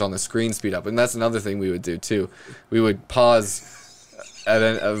pictures on the screen speed up, and that's another thing we would do too. We would pause at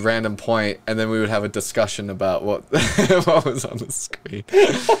a random point, and then we would have a discussion about what was on the screen.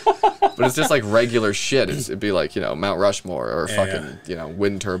 But it's just like regular shit. It'd be like, you know, Mount Rushmore or fucking you know,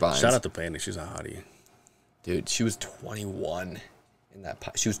 wind turbines. Shout out to Penny. She's a hottie. Dude, she was 21 in that.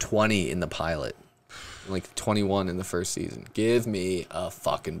 She was 20 in the pilot. like 21 in the first season. Give me a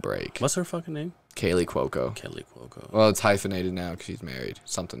fucking break. What's her fucking name? Kaylee Cuoco. Kaylee Cuoco. Well, it's hyphenated now because she's married.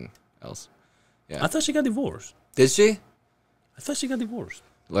 Something else. Yeah. I thought she got divorced. Did she? I thought she got divorced.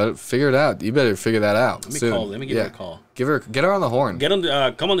 Figure it out. You better figure that out. Let me soon. call. Let me give her a call. Get her on the horn. Get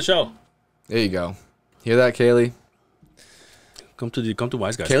on. Come on the show. There you go. Hear that, Kaylee? Come to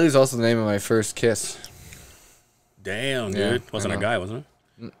Wise Guys. Kaylee's also the name of my first kiss. Damn, dude. Wasn't a guy, wasn't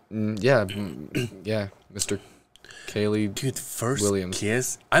it? Yeah, Mr. Kaylee. Dude, first Williams.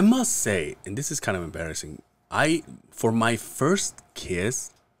 kiss. I must say, and this is kind of embarrassing. For my first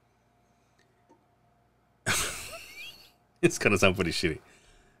kiss, it's gonna sound pretty shitty.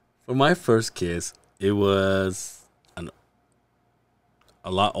 For my first kiss, it was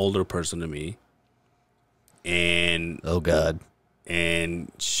a lot older person than me, and oh god,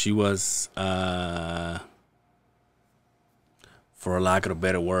 and she was, for lack of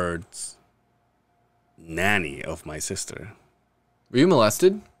better words, nanny of my sister. Were you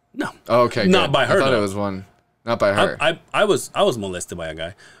molested? No. Oh, okay. Not good. by her. I thought it was one. Not by her. I was molested by a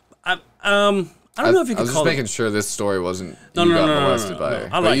guy. I don't know if you could call it. I was just making sure this story wasn't No. molested by her.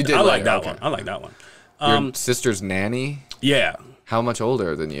 I like that okay. one. I like that one. Your sister's nanny? Yeah. How much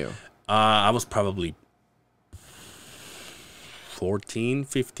older than you? I was probably 14,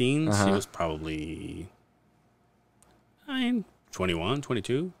 15. She was probably 21,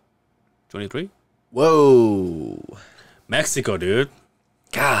 22, 23. Whoa. Mexico, dude.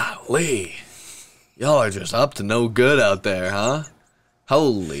 Golly. Y'all are just up to no good out there, huh?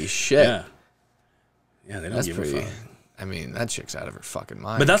 Holy shit. Yeah. Yeah, they don't give a fuck. I mean, that chick's out of her fucking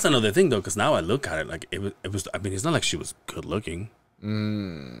mind. But that's another thing, though, because now I look at it, like, it was, I mean, it's not like she was good looking.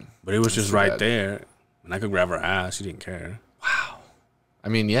 But it was just right there. And I could grab her ass. She didn't care. Wow. I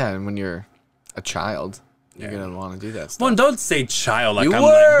mean, yeah, and when you're a child, you're going to want to do that stuff. Well, don't say child like you I'm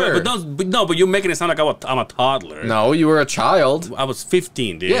were. Like, but you're making it sound like I'm a toddler. No, you were a child. I was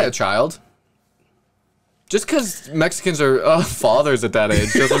 15, dude. Yeah, a child. Just because Mexicans are fathers at that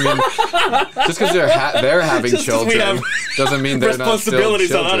age doesn't mean just because they're having children doesn't mean they're not still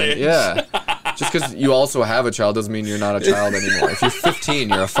children. Yeah. Just because you also have a child doesn't mean you're not a child anymore. If you're 15,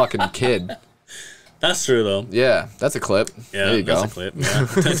 you're a fucking kid. That's true, though. Yeah, that's a clip. Yeah, there you go. That's a clip.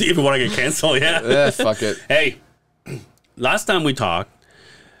 Yeah. Even when I get canceled, yeah. Yeah, fuck it. Hey, last time we talked,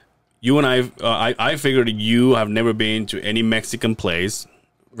 you and I figured you have never been to any Mexican place.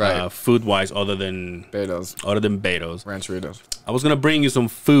 Right. Food-wise, other than Beto's. Rancheritos. I was going to bring you some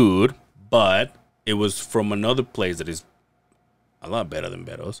food, but it was from another place that is a lot better than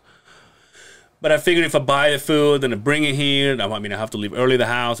Beto's. But I figured if I buy the food, then I bring it here. I mean, I have to leave early the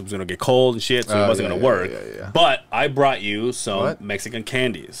house. It was going to get cold and shit, so it wasn't going to work. Yeah. But I brought you some Mexican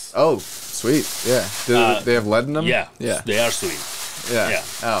candies. Oh, sweet. Yeah. Do they have lead in them? Yeah. Yeah. They are sweet. Yeah.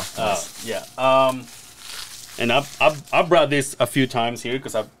 Oh, nice. Yeah. And I brought this a few times here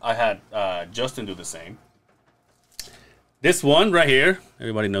because I had Justin do the same. This one right here,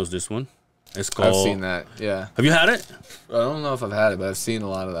 everybody knows this one. It's called. I've seen that. Yeah. Have you had it? I don't know if I've had it, but I've seen a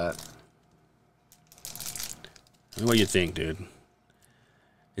lot of that. What do you think, dude?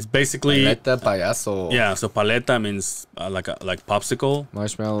 It's basically paleta payaso. Yeah, so paleta means like popsicle.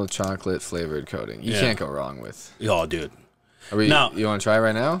 Marshmallow chocolate flavored coating. You can't go wrong with. Oh, dude. Now, you want to try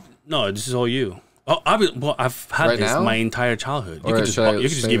right now? No, this is all you. Oh, I've had this my entire childhood. You could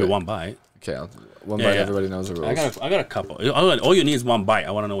just give it one bite. Okay, one bite. Everybody knows the rules. I got a couple. All you need is one bite.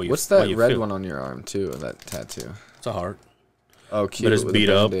 I want to know what you. What's that red one on your arm too? That tattoo. It's a heart. Oh, cute. But it's beat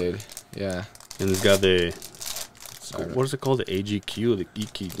up. Yeah. And it's got the. What is it called? The AGQ, the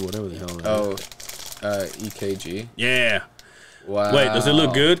EQ, whatever the hell. Oh, EKG. Yeah. Wow. Wait, does it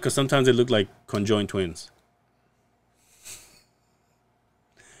look good? Because sometimes they look like conjoined twins.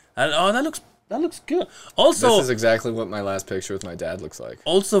 That looks good. Also, this is exactly what my last picture with my dad looks like.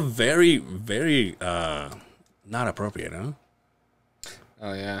 Also, very, very not appropriate, huh?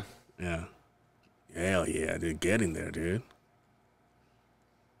 Oh yeah. Yeah. Hell yeah, dude, get in there, dude.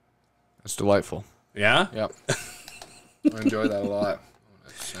 That's delightful. Yeah. Yep. I enjoy that a lot. I'm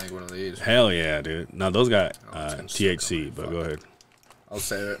gonna snag one of these. Hell yeah, dude. Now those got THC, but go ahead. I'll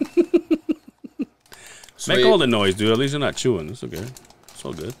save it. Make all the noise, dude. At least you're not chewing. It's okay. It's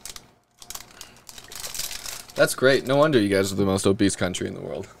all good. That's great. No wonder you guys are the most obese country in the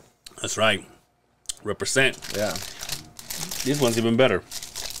world. That's right. Represent. Yeah. This one's even better.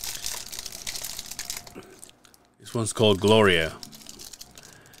 This one's called Gloria.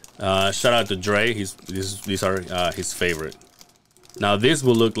 Shout out to Dre. These are his favorite. Now this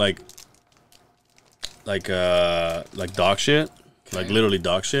will look like dog shit, like literally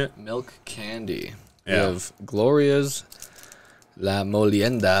dog shit. Milk candy. Yeah. We have Gloria's La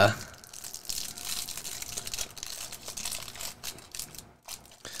Molienda.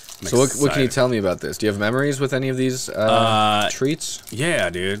 So what can you tell me about this? Do you have memories with any of these treats? Yeah,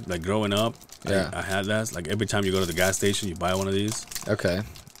 dude. Like growing up, I had that. Like every time you go to the gas station, you buy one of these. Okay.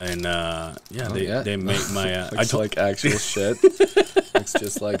 And they make my. Looks like actual shit. Looks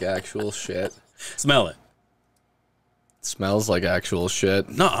just like actual shit. Smell it. Smells like actual shit.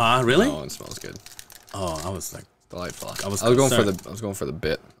 Nuh-uh, really? No, it smells good. Oh, I was like delightful. I was going for the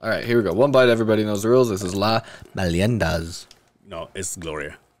bit. All right, here we go. One bite. Everybody knows the rules. This is La Maliendas. No, it's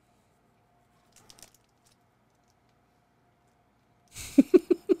Gloria.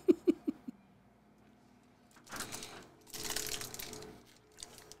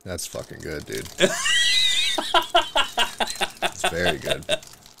 That's fucking good, dude. It's very good.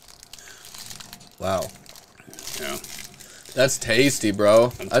 Wow. Yeah. That's tasty,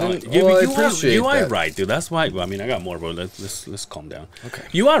 bro. I appreciate you are that. right, dude. That's why. Well, I mean, I got more, bro. Let's calm down. Okay.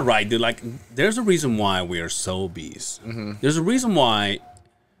 You are right, dude. Like, there's a reason why we are so obese. There's a reason why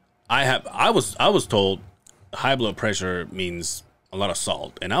I was told high blood pressure means a lot of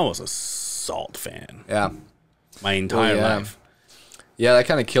salt, and I was a salt fan. Yeah. My entire life. Yeah, that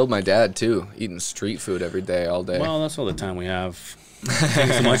kind of killed my dad too. Eating street food every day, all day. Well, that's all the time we have. Thank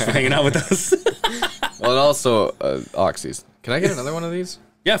you so much for hanging out with us. Well, and also oxys. Can I get another one of these?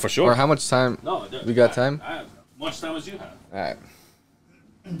 Yeah, for sure. Or how much time? No, we got time. I have much time as you have. All right.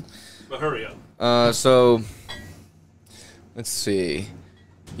 But hurry up. So let's see.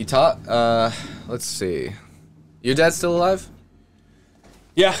 You taught. Let's see. Your dad's still alive?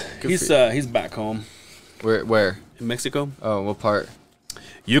 Yeah, he's back home. Where? In Mexico. Oh, what part?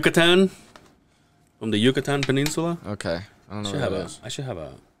 Yucatan. From the Yucatan Peninsula. Okay. I don't know where that is. I should have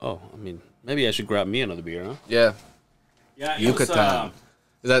a. Oh, I mean, maybe I should grab me another beer, huh? Yeah. Yeah. Yucatan.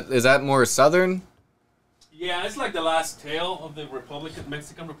 Is that more southern? Yeah, it's like the last tail of the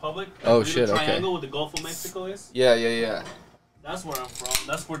Mexican Republic. Oh shit! The okay. triangle with the Gulf of Mexico is. Yeah. That's where I'm from.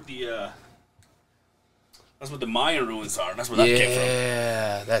 That's where the Mayan ruins are. That's where that came from.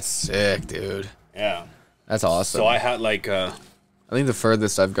 Yeah, that's sick, dude. Yeah. That's awesome. So I had like. I think the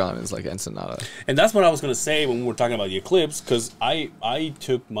furthest I've gone is like Ensenada. And that's what I was gonna say when we were talking about the eclipse, because I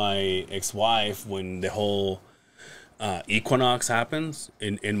took my ex-wife when the whole equinox happens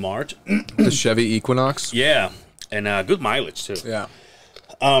in March. The Chevy Equinox. Yeah, and good mileage too. Yeah.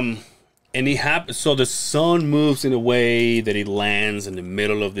 And so the sun moves in a way that it lands in the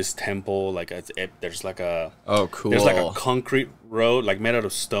middle of this temple. Like there's like a cool. There's like a concrete road, like made out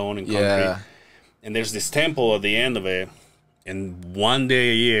of stone and concrete. Yeah. And there's this temple at the end of it. And one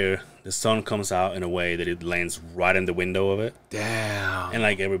day a year, the sun comes out in a way that it lands right in the window of it. Damn. And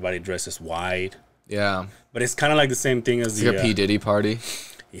like everybody dresses white. Yeah. But it's kind of like the same thing as like a P. Diddy party.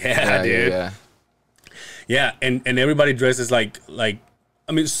 Yeah, dude. Yeah, and everybody dresses like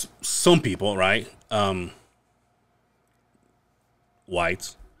I mean, some people, right?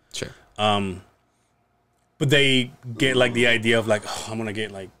 Whites. Sure. But they get like the idea of like, oh, I'm gonna get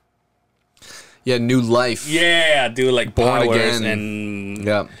like. Yeah, new life. Yeah, dude, like born powers again. And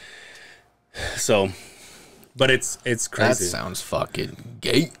yeah. So, but it's crazy. That sounds fucking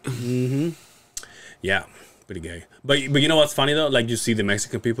gay. Mm-hmm. Yeah, pretty gay. But you know what's funny though? Like you see the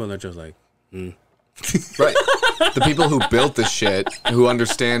Mexican people and they're just like, Right. The people who built the shit, who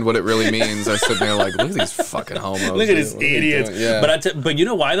understand what it really means, are sitting there like, look at these fucking homos. Look at these idiots. Yeah. But you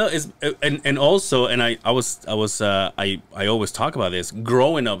know why though? Is and also I always talk about this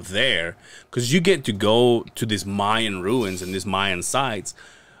growing up there, because you get to go to these Mayan ruins and these Mayan sites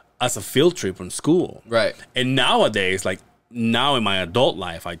as a field trip from school. Right. And nowadays, like now in my adult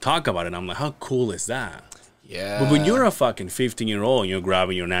life, I talk about it and I'm like, how cool is that? Yeah. But when you're a fucking 15-year-old and you're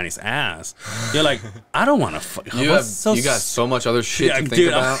grabbing your nanny's ass, you're like, I don't want to fuck. You got so much other shit to think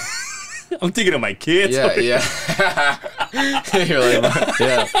about. I'm thinking of my kids. Yeah. You're like,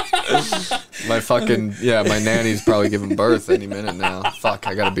 my nanny's probably giving birth any minute now. Fuck,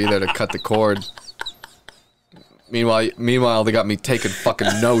 I gotta be there to cut the cord. Meanwhile, they got me taking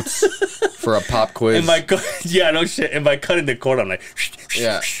fucking notes for a pop quiz. No shit. And by cutting the cord, I'm like,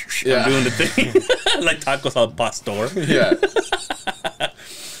 yeah. I'm doing the thing. Like tacos al pastor. Yeah.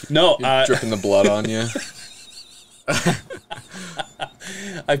 No. Dripping the blood on you.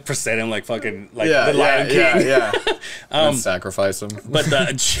 I present him like fucking, like the Lion King. Yeah. And sacrifice him. But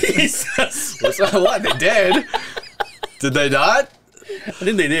Jesus. What? They did? Did they not? I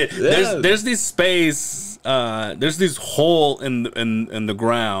think they did. Yeah. There's this space. There's this hole in the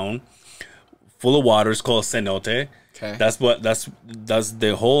ground full of water. It's called cenote. Okay. That's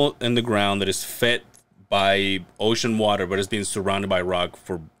the hole in the ground that is fed by ocean water, but it's been surrounded by rock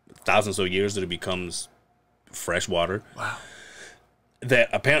for thousands of years that it becomes fresh water. Wow. That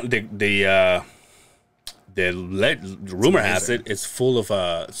apparently rumor has it's full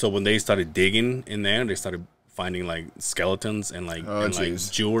of so when they started digging in there, they started finding like skeletons and like like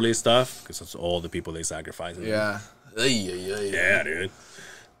jewelry stuff because that's all the people they sacrifice. Yeah. Yeah, dude.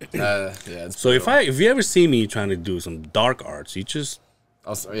 Yeah. So if you ever see me trying to do some dark arts, you just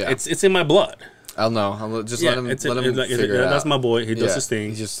it's in my blood. I'll know. I'll just let him figure it out. That's my boy. He does his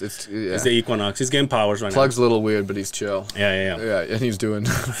thing. He's the Equinox. He's getting powers right now. Plug's a little weird, but he's chill. Yeah. And he's doing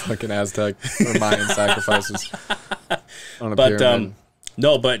fucking Aztec or Mayan sacrifices on a pyramid.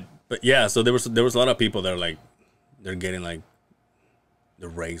 But yeah. So there was a lot of people that are like they're getting like the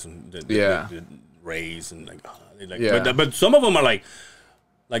rays and the rays and but some of them are like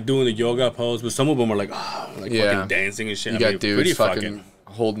doing the yoga pose, but some of them are like fucking dancing and shit. You got dudes fucking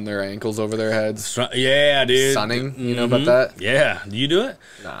holding their ankles over their heads. Yeah, dude. Sunning, you know about that? Yeah. Do you do it?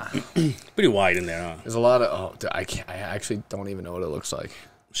 Nah. Pretty wide in there, huh? There's a lot of dude, I actually don't even know what it looks like.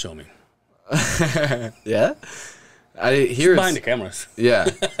 Show me. Yeah? I hear behind the cameras. Yeah.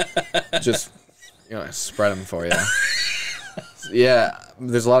 Just spread them for you. Yeah,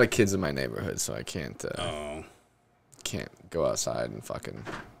 there's a lot of kids in my neighborhood, so I can't go outside and fucking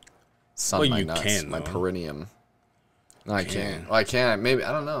sun my nuts, my perineum. No, I can't. Well, I can't. Maybe,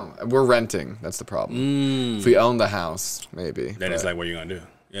 I don't know. We're renting. That's the problem. If we own the house, maybe. Then it's like, what are you going to do?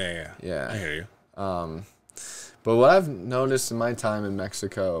 Yeah. I hear you. But what I've noticed in my time in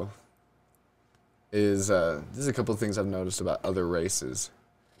Mexico is, there's a couple of things I've noticed about other races.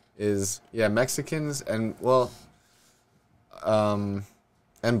 Mexicans and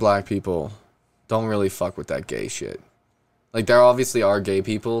black people don't really fuck with that gay shit. Like, there obviously are gay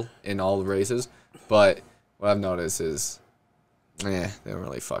people in all the races, but what I've noticed is, they don't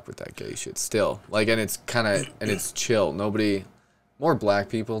really fuck with that gay shit still. Like, and it's chill. More black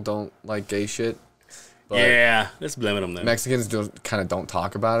people don't like gay shit. But yeah, let's blame it on them. Mexicans don't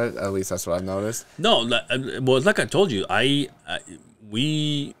talk about it. At least that's what I've noticed. No, well, like I told you,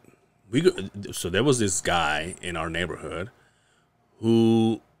 so there was this guy in our neighborhood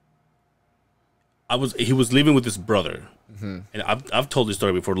who he was living with his brother. And I've told this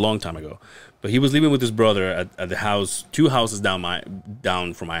story before a long time ago, but he was living with his brother at the house 2 houses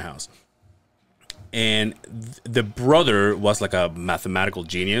down from my house, and the brother was like a mathematical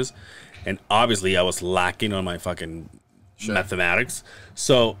genius, and obviously I was lacking on my fucking mathematics.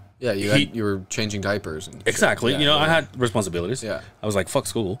 So you were changing diapers and exactly. I had responsibilities. Yeah, I was like, fuck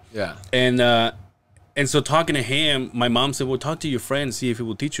school. Yeah, and so talking to him, my mom said, well, talk to your friend, see if he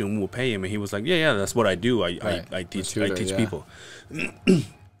will teach you and we'll pay him. And he was like, yeah, that's what I do. I teach people.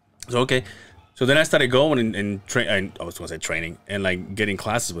 So, okay. So then I started going and I was going to say training and like getting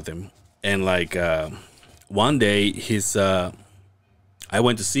classes with him. And like one day I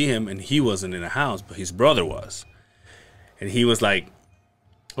went to see him and he wasn't in the house, but his brother was. And he was like,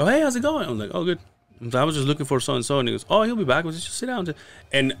 well, hey, how's it going? I was like, oh, good. I was just looking for so-and-so, and he goes, oh, he'll be back. Just sit down.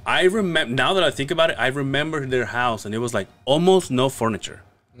 And I remember, now that I think about it, I remember their house, and it was like almost no furniture.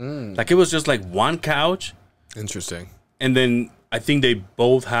 Like it was just like one couch. Interesting. And then I think they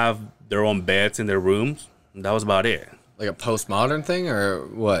both have their own beds in their rooms. And that was about it. Like a postmodern thing or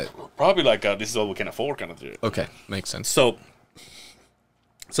what? Probably like this is all we can afford kind of thing. Okay, makes sense. So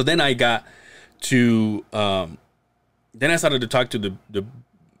then I got to, then I started to talk to the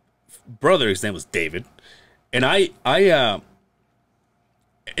brother. His name was David, and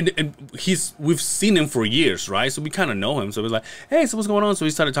we've seen him for years, right? So we kind of know him. So we're like, hey, so what's going on? So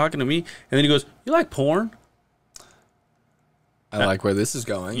he started talking to me, and then he goes, you like porn? I like where this is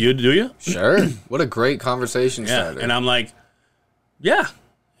going. Do you? Sure. What a great conversation starter. And I'm like, yeah.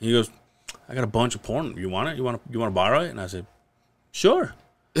 He goes, I got a bunch of porn. You want it? You want to borrow it? And I said, sure.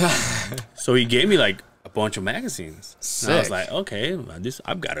 So he gave me like a bunch of magazines. And I was like, okay,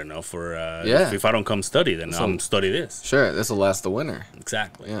 I've got enough for if I don't come study, then I'm study this. Sure, this will last the winter.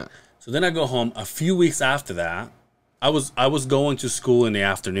 Exactly. Yeah. So then I go home. A few weeks after that, I was going to school in the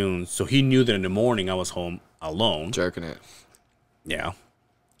afternoon, so he knew that in the morning I was home alone. Jerking it. Yeah.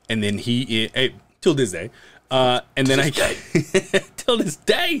 And then till this day. And then till this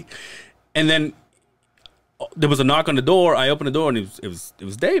day. And then there was a knock on the door. I opened the door and it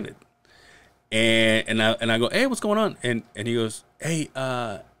was David. And I go, hey, what's going on? And he goes, hey,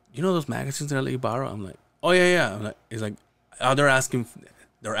 you know those magazines that I let you borrow? I'm like, oh yeah. I'm like, he's like, oh, they're asking,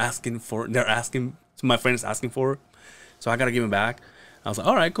 so my friend's asking for it. So I gotta give him back. I was like,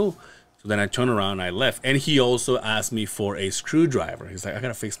 all right, cool. So then I turned around and I left. And he also asked me for a screwdriver. He's like, I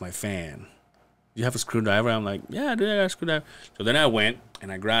gotta fix my fan. You have a screwdriver? I'm like, yeah, dude, I got a screwdriver. So then I went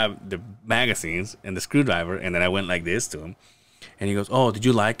and I grabbed the magazines and the screwdriver, and then I went like this to him. And he goes, oh, did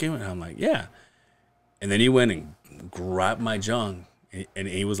you like him? And I'm like, yeah. And then he went and grabbed my junk, and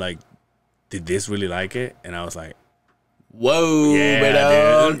he was like, did this really like it? And I was like, whoa,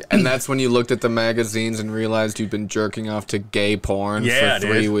 yeah, dude. And that's when you looked at the magazines and realized you'd been jerking off to gay porn for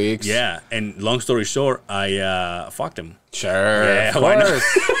 3 weeks. Yeah, and long story short, I fucked him. Sure, yeah, of course.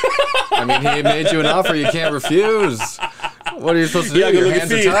 I mean, he made you an offer you can't refuse. What are you supposed to do? Your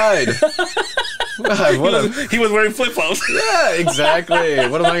hands are tied. He was wearing flip-flops. Yeah, exactly.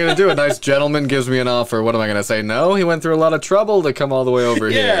 What am I going to do? A nice gentleman gives me an offer. What am I going to say? No? He went through a lot of trouble to come all the way over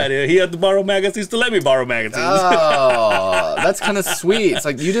here. Yeah, dude. He had to borrow magazines to let me borrow magazines. Oh, that's kind of sweet. It's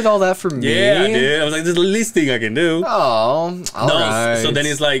like, you did all that for me? Yeah, dude. I was like, this is the least thing I can do. Oh, all right. So then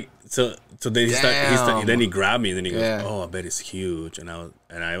he's like, so then then he grabbed me and then he goes, oh, I bet it's huge. And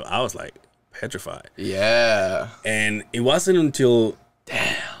I was like petrified. Yeah. And it wasn't until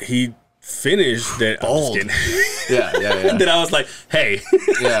he finished that Bold. I'm just kidding. Yeah. Then I was like, hey.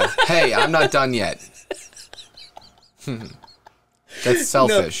 Yeah. Hey, I'm not done yet. That's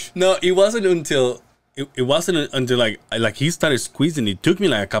selfish. No, it wasn't until it wasn't until like he started squeezing. It took me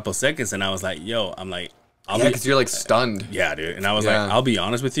like a couple seconds, and I was like, yo, I'm like, because you're like stunned. Yeah, dude. And I was like, I'll be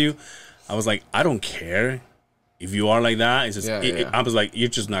honest with you. I was like, I don't care if you are like that. It's just I was like, you're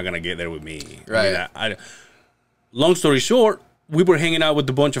just not gonna get there with me. Right. I mean, long story short, we were hanging out with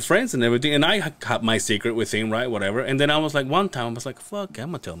a bunch of friends and everything, and I had my secret with him, right? Whatever. And then I was like, one time I was like, fuck, I'm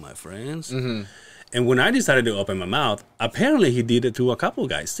gonna tell my friends. And when I decided to open my mouth, apparently he did it to a couple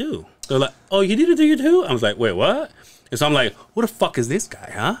guys too. They're like, oh, he did it to you too? I was like, wait, what? And so I'm like, what the fuck is this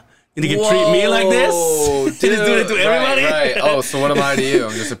guy, huh? Did he treat me like this? Did he do it to everybody? Right. Oh, so what am I to you?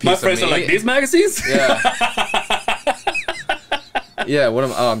 I'm just a piece of meat. My friends are like, these magazines? Yeah. Yeah,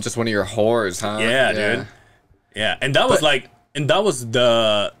 I'm just one of your whores, huh? Yeah, dude. Yeah, and that was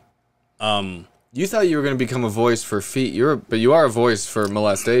the you thought you were going to become a voice for feet, but you are a voice for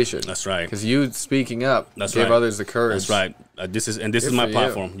molestation. That's right. Because you speaking up gave others the courage. That's right. This is my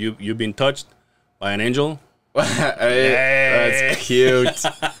platform. You've been touched by an angel. Hey, that's cute.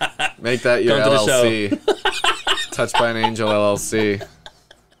 Make that your LLC. Touched by an Angel LLC.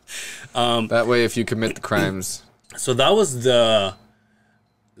 That way, if you commit the crimes. So that was I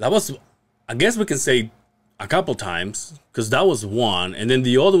guess we can say a couple times, because that was one, and then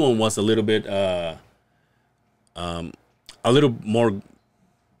the other one was a little bit a little more,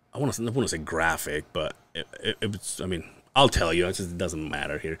 I want to say graphic, but it was, I mean, I'll tell you, it doesn't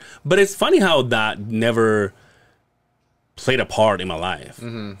matter here. But it's funny how that never played a part in my life.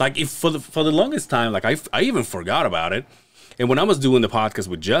 Like, if for the longest time, like I even forgot about it. And when I was doing the podcast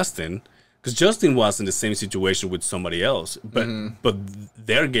with Justin, because Justin was in the same situation with somebody else, but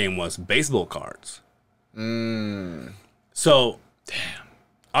their game was baseball cards. So,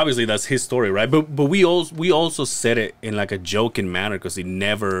 obviously that's his story, right? But we also said it in like a joking manner, because it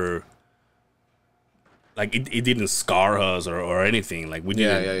never, like, it didn't scar us or anything. Like, we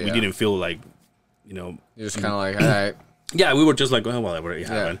didn't feel like, you know, you're just kind of like, all right. Yeah, we were just like, oh, whatever, it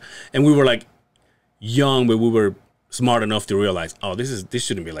happened. And we were like young, but we were smart enough to realize, oh, this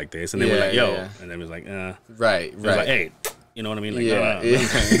shouldn't be like this. And then we're like, yo, and then it was like, right. Like, hey, you know what I mean? Like,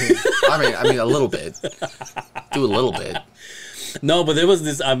 I mean, a little bit. Do a little bit. No, but there was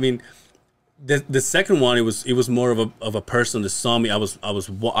this. I mean, the second one, it was more of a person that saw me.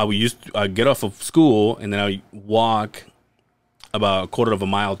 I get off of school, and then I walk about a quarter of a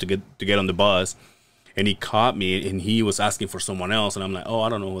mile to get on the bus, and he caught me, and he was asking for someone else, and I'm like, oh, I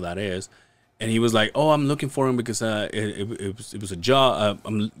don't know who that is. And he was like, oh, I'm looking for him because it was a job.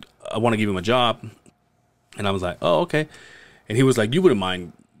 I want to give him a job. And I was like, oh, okay. And he was like, you wouldn't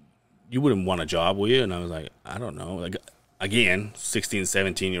want a job, will you? And I was like, I don't know. Like, again, 16,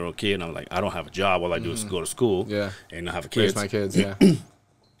 17-year-old kid. And I'm like, I don't have a job. All I do is go to school and I have kids. Raise my kids, yeah.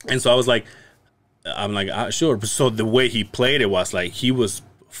 And so I was like, sure. So the way he played it was like he was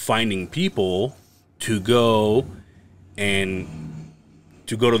finding people to go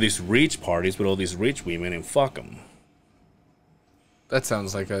to these rich parties with all these rich women and fuck them. That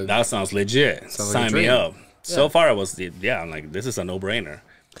sounds legit. Sign me up. Yeah. So far, I was I'm like, this is a no-brainer.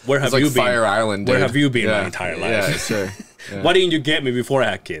 Where have you been? Fire Island, dude. Where have you been my entire life? Yeah, sure. Yeah. Why didn't you get me before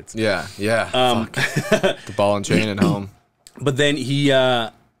I had kids? Yeah. Fuck. The ball and chain at home. But then we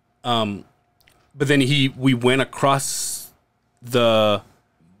went across the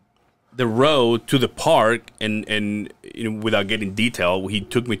road to the park, and you know, without getting detail, he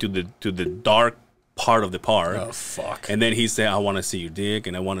took me to the dark part of the park. Oh fuck! And then he said, "I want to see your dick,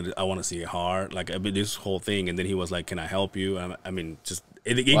 and I want to see your heart." Like, I mean, this whole thing. And then he was like, "Can I help you?" I mean, just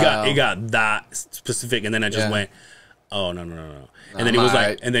it got that specific. And then I just went, "Oh no." And then he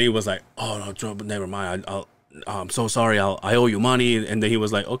was like, "Oh no, never mind. I'm so sorry. I owe you money." And then he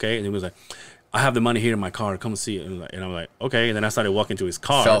was like, "Okay." And he was like, I have the money here in my car. Come and see it. And I'm like, okay. And then I started walking to his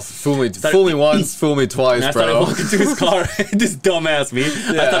car. Fool me once, fool me twice, I bro. started walking to his car. This dumbass me.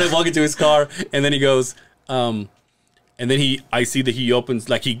 I started walking to his car, and then he goes, and then I see that he opens,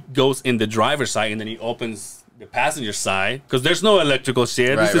 like he goes in the driver's side, and then he opens the passenger side because there's no electrical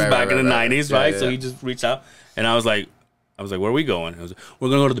shit. This is back in the 90s, right? So he just reached out, and I was like, where are we going? I was like, we're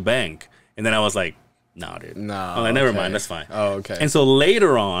gonna go to the bank. And then I was like, no, dude. No. I'm like, never mind, that's fine. Oh, okay. And so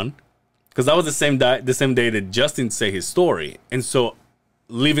later on, because that was the same day that Justin said his story, and so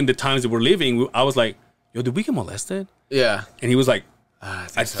leaving the times that we're living, I was like, yo, did we get molested? Yeah. And he was like, I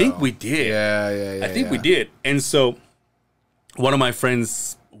think we did. Yeah. I think we did. And so one of my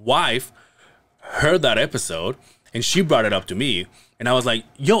friend's wife heard that episode, and she brought it up to me, and I was like,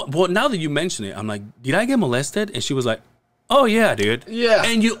 yo, well, now that you mention it, I'm like, did I get molested? And she was like, oh yeah, dude. Yeah.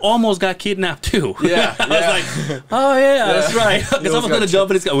 And you almost got kidnapped too. Yeah. I was like, oh yeah, that's right. Because I was gonna jump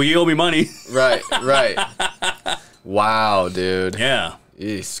in this guy. Well, you owe me money. Right. Wow, dude. Yeah.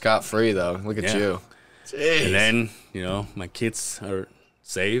 Scot free though. Look at you. Jeez. And then, you know, my kids are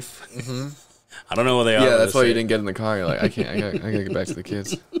safe. I don't know where they are. Yeah, that's why you didn't get in the car. You're like, I gotta get back to the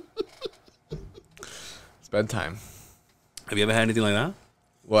kids. It's bedtime. Have you ever had anything like that?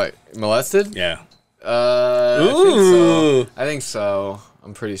 What? Molested? Yeah. I think so.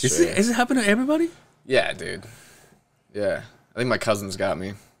 I'm pretty sure. Is it happening to everybody? Yeah, dude. Yeah. I think my cousins got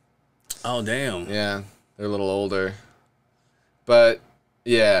me. Oh, damn. Yeah. They're a little older. But,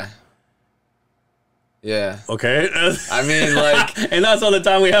 yeah. Yeah. Okay. I mean, like... and that's all the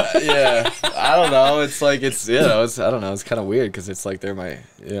time we have. Yeah. I don't know. It's like, it's, you know, I don't know. It's kind of weird because it's like they're my,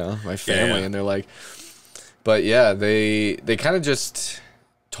 you know, my family. And they're like... But, yeah, they kind of just...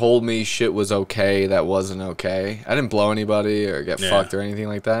 told me shit was okay that wasn't okay. I didn't blow anybody or get fucked or anything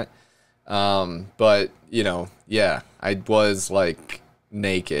like that. But, you know, yeah, I was, like,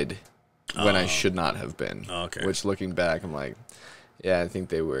 naked when I should not have been. Okay. Which, looking back, I'm like, yeah, I think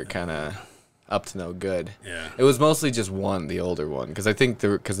they were kind of up to no good. Yeah. It was mostly just one, the older one, because I think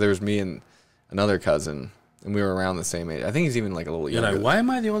there was me and another cousin, and we were around the same age. I think he's even, like, a little younger. You're like, why am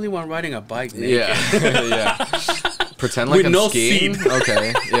I the only one riding a bike naked? Yeah. Yeah. Pretend like with I'm no skiing. seat.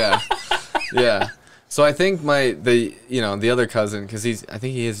 Okay, yeah. So I think the other cousin, because I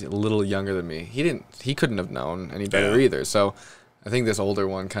think he is a little younger than me. He couldn't have known any better either. So I think this older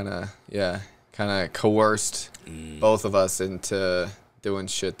one kind of coerced both of us into doing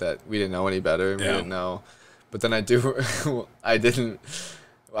shit that we didn't know any better. We didn't know. But then I do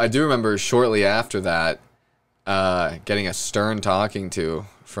remember shortly after that getting a stern talking to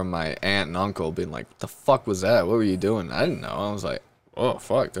from my aunt and uncle, being like, what the fuck was that? What were you doing? I didn't know. I was like, oh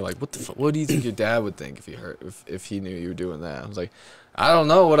fuck. They're like, what the fuck? What do you think your dad would think if he knew you were doing that? I was like, I don't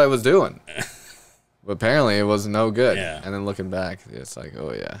know what I was doing. But apparently it was no good. Yeah. And then looking back, it's like,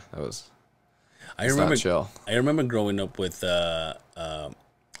 oh yeah, that was not chill. I remember growing up with I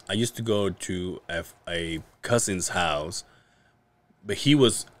used to go to a cousin's house, but he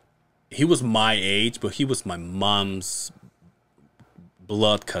was my age, but he was my mom's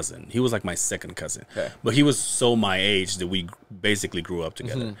blood cousin. He was like my second cousin. Okay. But he was so my age that we basically grew up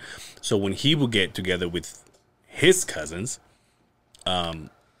together. So when he would get together with his cousins, there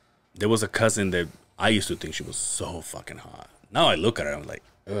was a cousin that I used to think she was so fucking hot. Now I look at her, I'm like,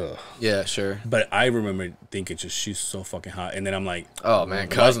 ugh. Yeah, sure. But I remember thinking just she's so fucking hot. And then I'm like, oh man,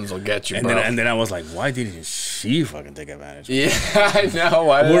 cousins will get you, bro. And then I was like, why didn't she fucking take advantage of me? Yeah, I know.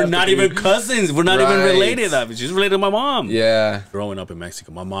 We're not even cousins. We're not even related. She's related to my mom. Yeah. Growing up in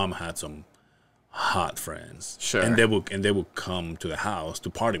Mexico, my mom had some hot friends. Sure. And they would come to the house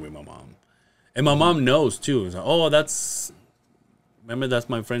to party with my mom. And my mom knows too. It's like, oh, remember that's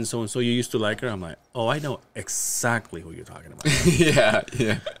my friend so and so. You used to like her. I'm like, oh, I know exactly who you're talking about. Yeah.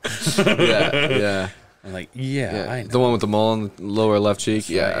 I'm like, yeah, I know. The one with the mole on the lower left cheek.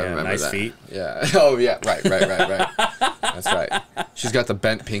 Yeah, I remember nice that. feet. Yeah. Oh yeah. Right. That's right. She's got the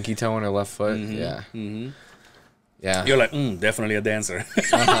bent pinky toe on her left foot. Yeah. Yeah. You're like, definitely a dancer.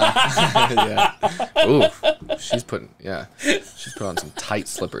 Yeah. Ooh. She's put on some tight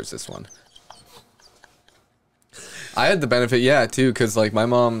slippers. This one. I had the benefit, too, because like my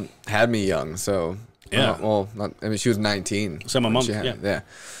mom had me young, so she was 19. So my mom, yeah.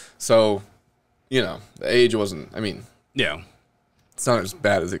 So, you know, the age wasn't. I mean, it's not as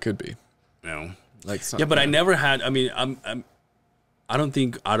bad as it could be. No, like but I never had. I mean, I don't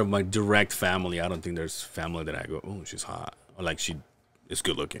think out of my direct family, I don't think there's family that I go, oh, she's hot, or like she is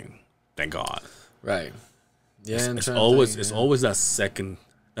good looking. Thank God. Right. Yeah. It's always that second.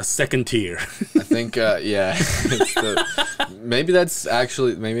 A second tier. I think, maybe that's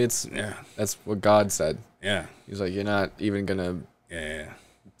what God said. Yeah. He's like, you're not even gonna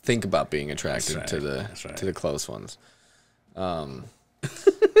think about being attracted to the close ones.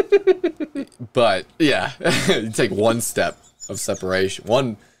 But yeah, you take one step of separation,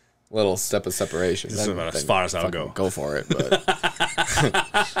 one little step of separation. This is about as far as I'll go. Go for it. But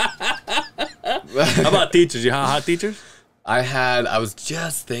how about teachers? You have hot teachers? I was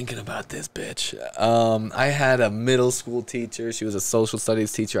just thinking about this bitch. I had a middle school teacher. She was a social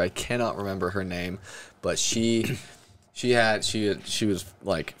studies teacher. I cannot remember her name, but she was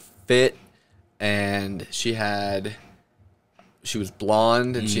like fit, and she was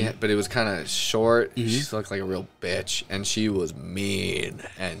blonde, and but it was kind of short. She looked like a real bitch, and she was mean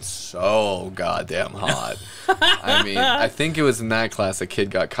and so goddamn hot. I mean, I think it was in that class a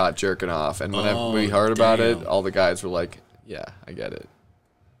kid got caught jerking off, and whenever we heard about it, all the guys were like, "Yeah, I get it."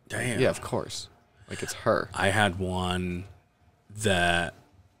 Damn. Yeah, of course. Like, it's her. I had one that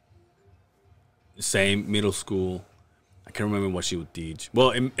same middle school. I can't remember what she would teach.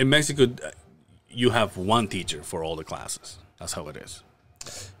 Well, in Mexico, you have one teacher for all the classes. That's how it is.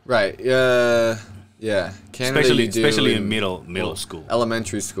 Right. Yeah. Canada, especially in middle school.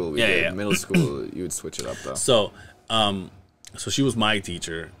 Elementary school. Yeah. Middle school, you would switch it up though. So, so she was my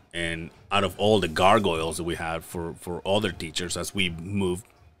teacher, and out of all the gargoyles that we had for other teachers, as we moved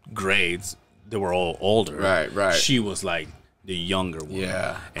grades, they were all older. Right. She was like the younger one.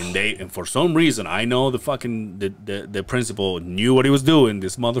 Yeah. And for some reason, I know the principal knew what he was doing.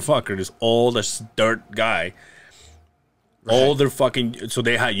 This motherfucker, this old dirt guy. Right. All their fucking, so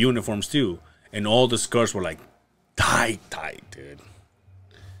they had uniforms too, and all the skirts were like tight, dude.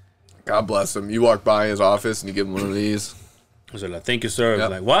 God bless him. You walk by his office and you give him one of these. I was like, "Thank you, sir." Yep.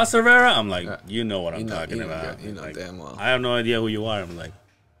 Like, "What, Cervera?" I'm like, "You know what I'm talking about." You know like, damn well. I have no idea who you are. I'm like,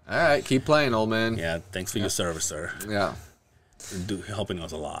 "All right, keep playing, old man." Yeah, thanks for your service, sir. Yeah, helping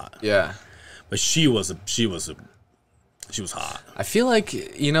us a lot. Yeah, but she was hot. I feel like,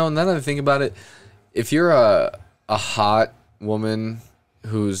 now that I think about it, if you're a hot woman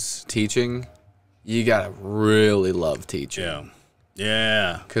who's teaching, you gotta really love teaching.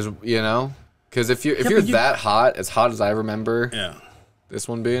 Yeah. Because if you're that hot, as hot as I remember, this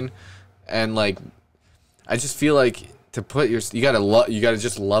one being, and like, I just feel like you gotta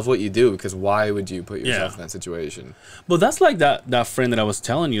just love what you do, because why would you put yourself in that situation? Well, that's like that friend that I was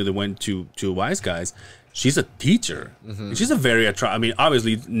telling you that went to Wise Guys. She's a teacher. And she's a very attractive. I mean,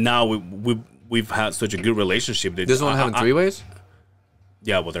 obviously now we've had such a good relationship. That this one having three ways.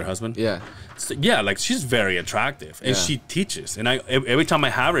 Yeah, with her husband. Yeah. So, yeah, like, she's very attractive, and she teaches. And every time I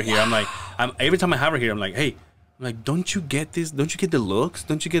have her here, I'm like, hey, don't you get this? Don't you get the looks?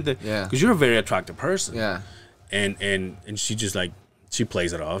 Don't you get the? Yeah. Because you're a very attractive person. Yeah. And she just like, she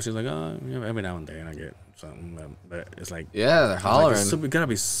plays it off. She's like, oh, every now and then I get something, but it's like, yeah, they're hollering. It gotta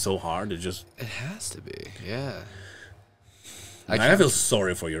be so hard to just. It has to be. Yeah. I feel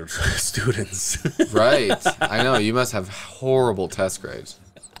sorry for your students. Right. I know. You must have horrible test grades.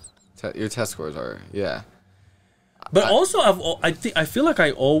 Your test scores are, But also, I feel like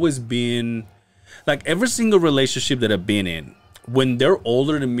I always been, like, every single relationship that I've been in, when they're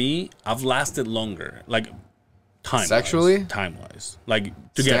older than me, I've lasted longer. Like, sexually? Time-wise. Like,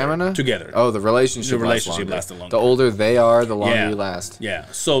 together. Stamina? Together. Oh, the relationship lasted longer. The older they are, the longer you last. Yeah.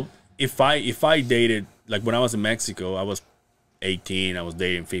 So, if I dated, like, when I was in Mexico, I was 18, I was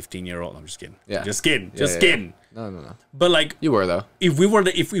dating 15-year-old. I'm just kidding. Yeah. Just kidding. Just kidding. No. But like, you were though. If we were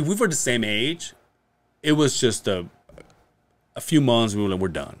the same age, it was just a few months. We were like, we're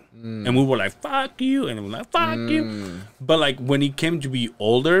done, and we were like, fuck you, and we were like, fuck you. But like, when he came to be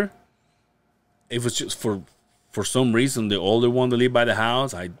older, it was just for some reason the older one to live by the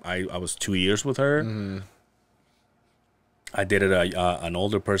house. I was 2 years with her. I dated an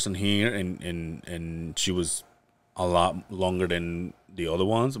older person here, and she was a lot longer than the other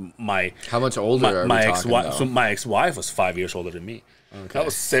ones. How much older? My ex-wife. So my ex-wife was 5 years older than me. Okay. That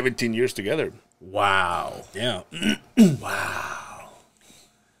was 17 years together. Wow. Yeah. Wow.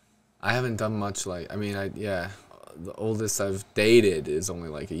 I haven't done much. Like, I mean, the oldest I've dated is only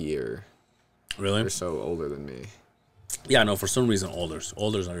like a year. Really? Or so older than me. Yeah. No. For some reason, olders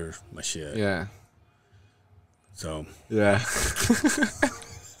are my shit. Yeah. So. Yeah.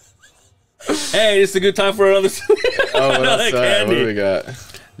 Hey, it's a good time for another. What do we got?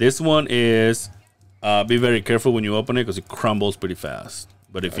 This one is, be very careful when you open it because it crumbles pretty fast.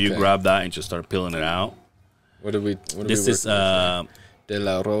 But if you grab that and just start peeling it out. This is De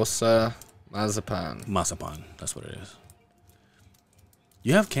La Rosa Mazapan. Mazapan, that's what it is.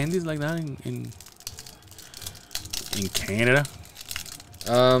 You have candies like that in Canada?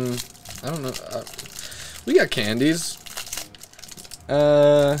 I don't know. We got candies.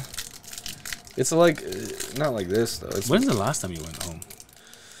 It's like not like this though. When's the last time you went home?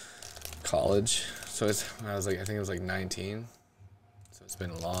 college. So it's when I was like, I think it was like 19. So it's been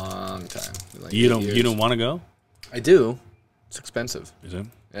a long time. Like you don't want to go? I do. It's expensive. Is it?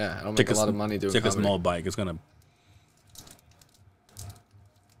 Yeah, I don't make a lot of money doing Take comedy. a small bike. It's gonna.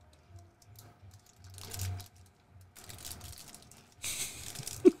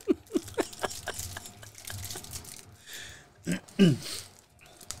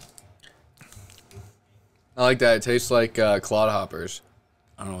 I like that. It tastes like Clodhoppers.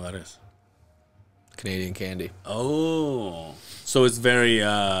 I don't know what that is. Canadian candy. Oh, so it's very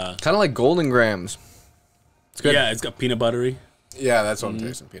kind of like Golden Grams. It's good. Yeah, it's got peanut buttery. Yeah, that's what I'm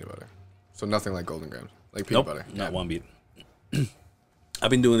tasting. Peanut butter. So nothing like Golden Grams. Like peanut butter. Not one bit. I've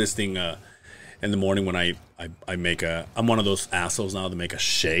been doing this thing in the morning when I make I'm one of those assholes now to make a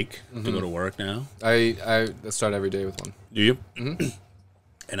shake to go to work now. I start every day with one. Do you? Mm-hmm.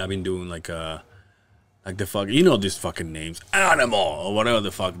 And I've been doing like the fuck, these fucking names, Animal or whatever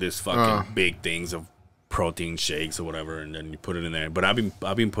the fuck, this fucking big things of protein shakes or whatever, and then you put it in there. But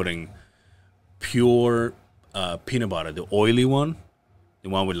I've been putting pure peanut butter, the oily one, the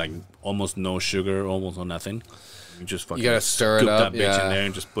one with like almost no sugar, almost no nothing. You just fucking gotta stir it up, that bitch in there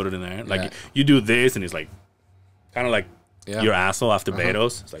and just put it in there. Like you do this, and it's like kind of like your asshole after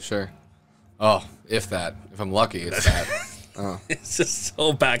Beto's. It's like sure. Oh, if I'm lucky, it's that. Oh. It's just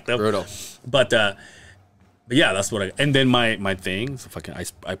so backed up, brutal. But yeah, that's what and then my thing. So fucking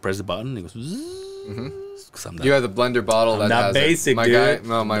I press the button, and it goes. You have the blender bottle that has basic, it. My dude. guy,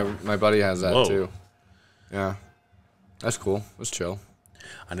 no, my buddy has that too. Yeah, that's cool. That's chill.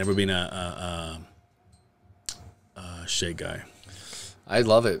 I've never been a shake guy. I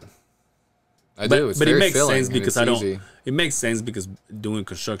love it. I do. It's very it makes filling sense because I don't. easy. It makes sense because doing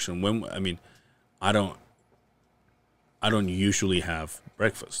construction, I don't usually have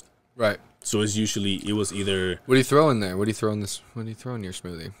breakfast. Right. So it was either. What do you throw in there? What do you throw in this? What do you throw in your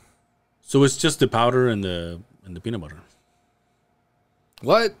smoothie? So it's just the powder and the peanut butter.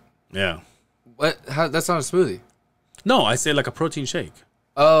 What? Yeah. What? How? That's not a smoothie. No, I say like a protein shake.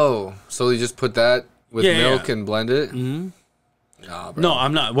 Oh, so you just put that with milk and blend it? Mm-hmm. Nah, bro. No,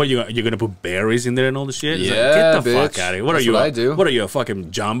 I'm not. What you're gonna put berries in there and all the shit? Yeah, get the bitch. fuck out of here. What That's are you? what I do. What are you? A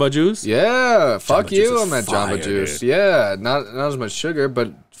fucking Jamba Juice? Yeah, fuck Jamba you. Juice I'm is at Jamba fire, Juice. dude. Yeah, not as much sugar,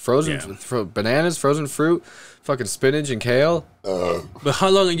 but frozen bananas, frozen fruit, fucking spinach and kale. But how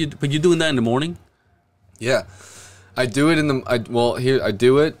long are you? But you're doing that in the morning? Yeah, I do it I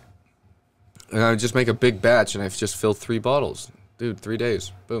do it, and I just make a big batch, and I just fill 3 bottles, dude. 3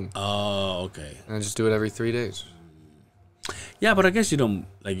 days, boom. Oh, okay. And I just do it every 3 days. Yeah, but I guess you don't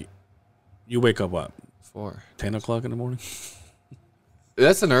like. You wake up what? 4. 10 o'clock in the morning.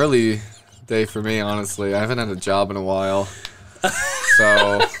 That's an early day for me, honestly. I haven't had a job in a while,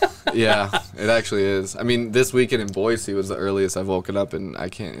 so yeah, it actually is. I mean, this weekend in Boise was the earliest I've woken up in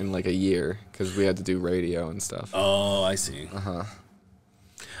like a year because we had to do radio and stuff. Oh, I see.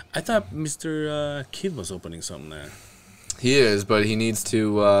 I thought Mr. Kidd was opening something there. He is, but he needs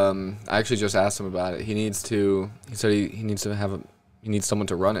to. I actually just asked him about it. He said he needs to he needs someone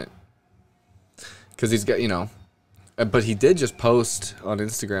to run it because he's got But he did just post on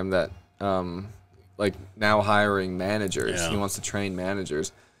Instagram that like now hiring managers. Yeah. He wants to train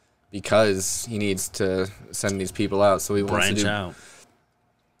managers because he needs to send these people out. So he wants to do. Out.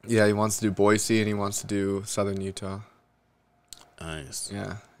 Yeah, he wants to do Boise and he wants to do Southern Utah. Nice.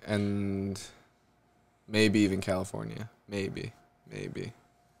 Yeah, and maybe even California. Maybe.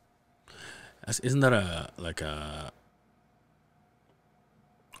 Isn't that a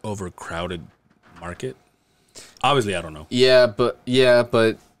overcrowded market? Obviously, I don't know. Yeah, but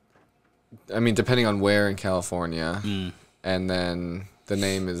I mean, depending on where in California, and then the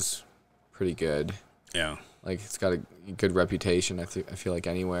name is pretty good. Yeah, like it's got a good reputation. I feel like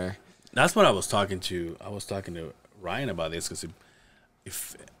anywhere. That's what I was talking to. I was talking to Ryan about this because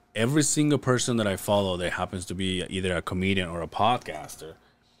if every single person that I follow, there happens to be either a comedian or a podcaster,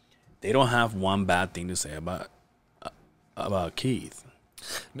 they don't have one bad thing to say about Keith.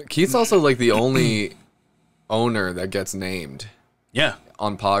 Keith's also like the only owner that gets named. Yeah,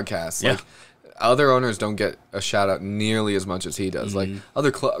 on podcasts. Yeah. Like other owners don't get a shout out nearly as much as he does. Like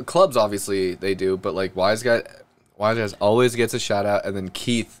other clubs, obviously they do, but like Wise Guys always gets a shout out, and then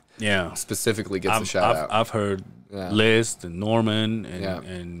Keith specifically gets a shout out. I've heard List and Norman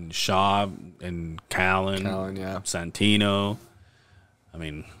and Shaw and Callan, Santino. I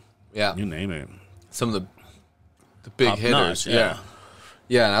mean, you name it. Some of the big Top hitters. Notch, yeah.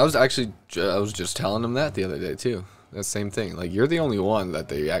 Yeah, and I was just telling him that the other day too. That same thing. Like you're the only one that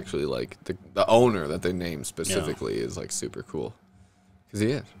they actually like. The owner that they named specifically is like super cool. Because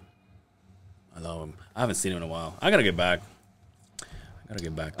he is. I love him. I haven't seen him in a while. I gotta get back. Gotta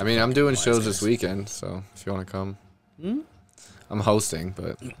get back. I mean, I'm doing shows this weekend, so if you want to come, I'm hosting.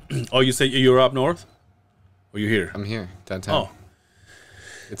 But oh, you say you're up north, or you here? I'm here downtown. Oh,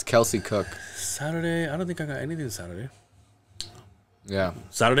 it's Kelsey Cook. Saturday. I don't think I got anything Saturday. Yeah,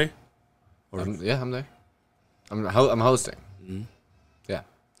 Saturday. Yeah, I'm there. I'm hosting. Mm-hmm. Yeah,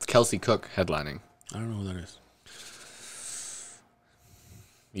 it's Kelsey Cook headlining. I don't know who that is.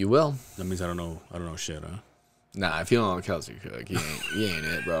 You will. That means I don't know shit, huh? Nah, if you don't know Kelsey Cook, you ain't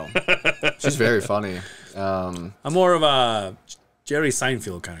it, bro. She's very funny. I'm more of a Jerry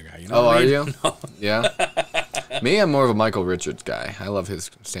Seinfeld kind of guy. You know? Oh, are you? No. Yeah. Me, I'm more of a Michael Richards guy. I love his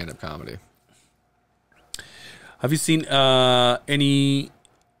stand-up comedy. Have you seen any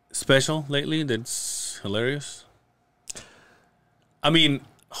special lately that's hilarious? I mean,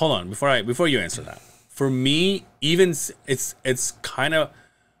 hold on before you answer that. For me, even it's kind of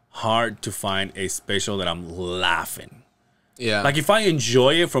hard to find a special that I'm laughing. Yeah. Like if I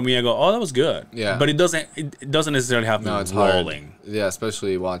enjoy it, for me, I go, "Oh, that was good." Yeah. But it doesn't necessarily have me rolling. Hard. Yeah,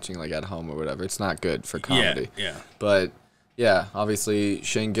 especially watching like at home or whatever. It's not good for comedy. Yeah. But yeah, obviously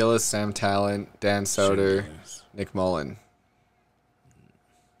Shane Gillis, Sam Tallent, Dan Soder, Nick Mullen.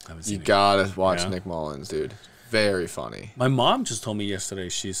 You gotta watch Nick Mullins, dude. Very funny. My mom just told me yesterday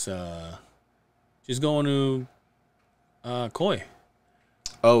she's going to Koi.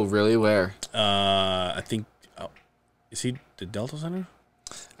 Oh, really? Where? I think is he the Delta Center?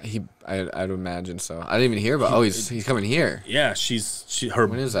 I'd imagine so. I didn't even hear about. He's coming here. Yeah,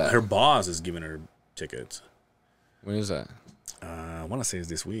 when is that? Her boss is giving her tickets. When is that? I want to say it's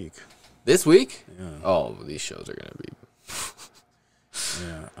this week. This week? Yeah. Oh, these shows are gonna be.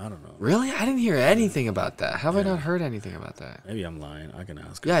 Yeah, I don't know. Really? I didn't hear anything about that. Have I not heard anything about that? Maybe I'm lying. I can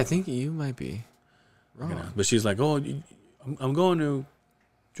ask her. Yeah, I think you might be wrong. But she's like, "Oh, I'm going to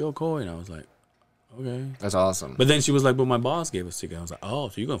Joe Coy," and I was like, "Okay, that's awesome." But then she was like, "But my boss gave us tickets." I was like, "Oh,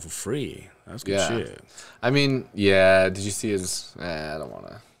 so you're going for free? That's good shit." I mean, yeah. Did you see his? I don't want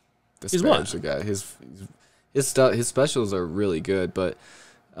to disparage the guy. His stuff, his specials are really good, but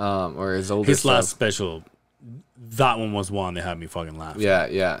or his older his last special. That one was one that had me fucking laughing.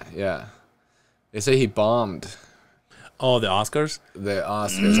 Yeah. They say he bombed. Oh, the Oscars? The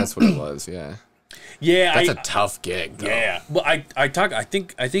Oscars, that's what it was, yeah. Yeah, that's a tough gig, though. Yeah. Well, I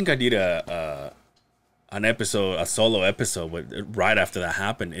think I did an episode, a solo episode right after that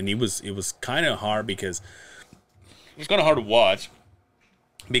happened, and it was kind of hard because it was kind of hard to watch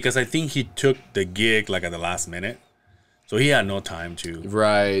because I think he took the gig like at the last minute. So he had no time to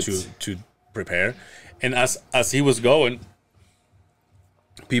prepare. And as he was going,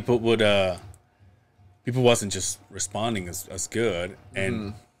 people wasn't just responding as good,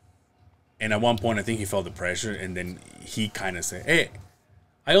 and at one point I think he felt the pressure, and then he kind of said, "Hey,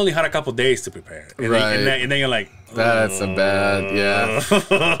 I only had a couple days to prepare," and then you're like, "That's a bad, yeah."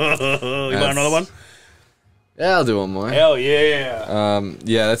 You want another one? Yeah, I'll do one more. Hell yeah!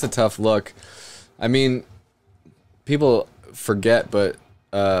 Yeah, that's a tough look. I mean, people forget, but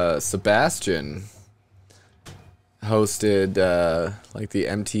Sebastian hosted like the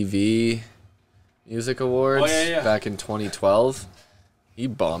MTV Music Awards back in 2012. He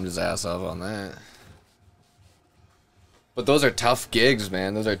bombed his ass off on that. But those are tough gigs,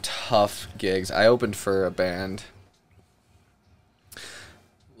 man. Those are tough gigs. I opened for a band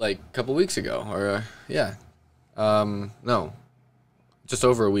like a couple weeks ago, or no, just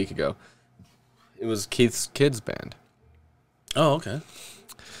over a week ago. It was Keith's kids' band. Oh, okay.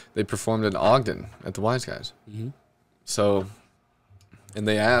 They performed in Ogden at the Wise Guys. Mm-hmm. So, and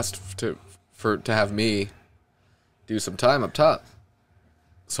they asked to have me do some time up top.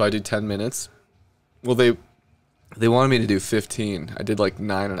 So I did 10 minutes. Well, they wanted me to do 15. I did like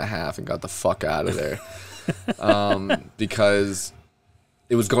 9.5 and got the fuck out of there because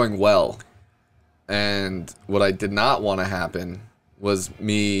it was going well. And what I did not want to happen was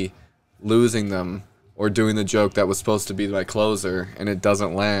me losing them or doing the joke that was supposed to be my closer and it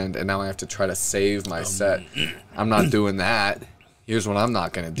doesn't land, and now I have to try to save my set. I'm not doing that. Here's what I'm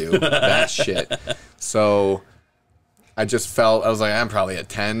not going to do. That shit. So I just felt, I was like, I'm probably at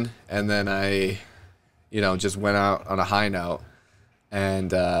 10. And then I, just went out on a high note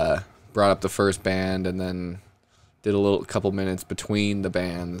and brought up the first band and then did a couple minutes between the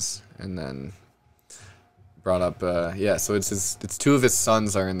bands and then brought up, so it's two of his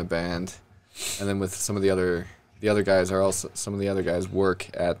sons are in the band. And then with some of the other guys are also, some of the other guys work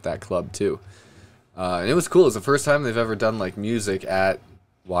at that club too. And it was cool. It was the first time they've ever done like music at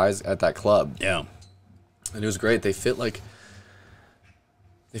that club. Yeah. And it was great. They fit like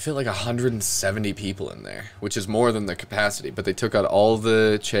 170 people in there, which is more than the capacity. But they took out all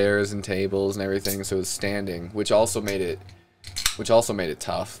the chairs and tables and everything, so it was standing, which also made it which also made it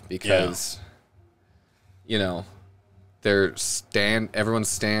tough because, you know, everyone's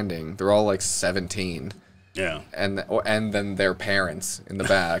standing. They're all like 17. Yeah. And then their parents in the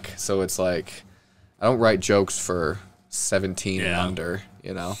back. So it's like, I don't write jokes for 17 and under,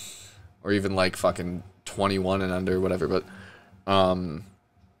 you know, or even like fucking 21 and under, whatever. But,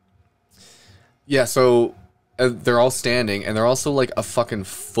 yeah, so they're all standing, and they're also like a fucking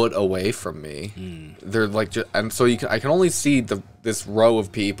foot away from me. They're like, and so I can only see this row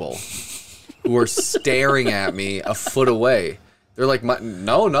of people who are staring at me a foot away. They're like,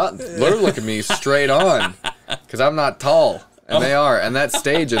 they're looking me straight on, because I'm not tall, and they are, and that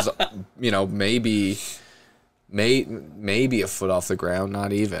stage is, you know, maybe a foot off the ground,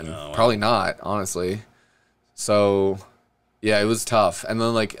 not even, probably not, honestly. So, yeah, it was tough, and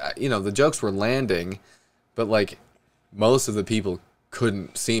then like, you know, the jokes were landing, but like, most of the people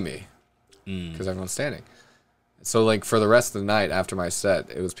couldn't see me because everyone's standing. So like for the rest of the night after my set,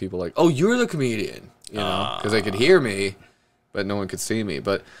 it was people like, "Oh, you're the comedian," you know, because they could hear me, but no one could see me.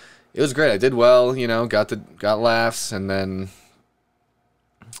 But it was great. I did well, you know, got laughs, and then,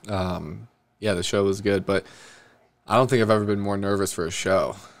 yeah, the show was good. But I don't think I've ever been more nervous for a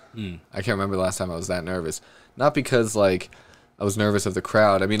show. I can't remember the last time I was that nervous. Not because like I was nervous of the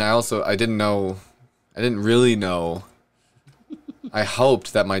crowd. I mean, I didn't really know. I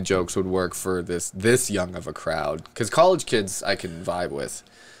hoped that my jokes would work for this young of a crowd, because college kids I can vibe with,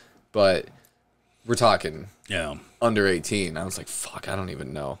 but we're talking under 18. I was like, fuck, I don't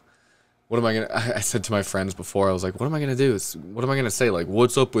even know. What am I gonna? I said to my friends before, I was like, what am I gonna do? What am I gonna say? Like,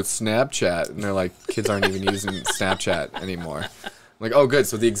 what's up with Snapchat? And they're like, kids aren't even using Snapchat anymore. I'm like, oh, good.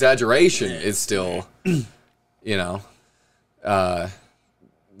 So the exaggeration is still, you know,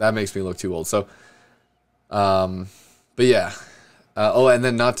 that makes me look too old. So, but yeah. Oh, and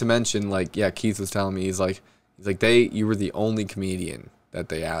then not to mention, like, yeah, Keith was telling me, he's like, you were the only comedian that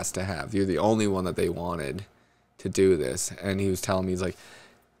they asked to have. You're the only one that they wanted to do this. And he was telling me, he's like,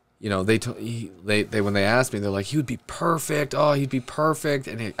 you know, when they asked me, they're like, he would be perfect. Oh, he'd be perfect.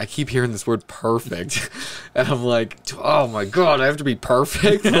 And I keep hearing this word perfect. And I'm like, oh my God, I have to be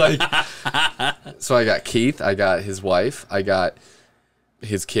perfect. Like, so I got Keith, I got his wife, I got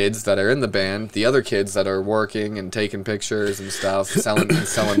his kids that are in the band, the other kids that are working and taking pictures and stuff,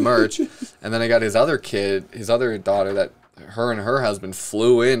 selling merch, and then I got his other daughter that her and her husband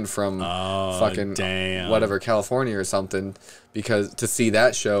flew in from whatever, California or something, because to see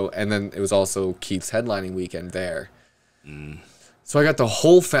that show, and then it was also Keith's headlining weekend there. So I got the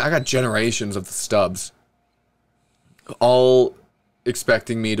whole I got generations of the Stubbs, all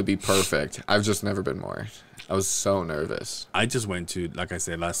expecting me to be perfect. I've just never been more. I was so nervous. I just went to, like I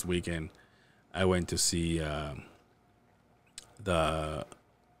said, last weekend, I went to see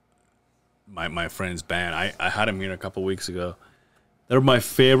my friend's band. I had them here a couple weeks ago. They're my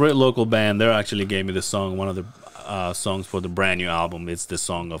favorite local band. They actually gave me the song, one of the songs for the brand new album. It's the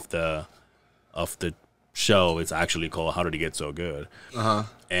song of the show. It's actually called "How Did It Get So Good?"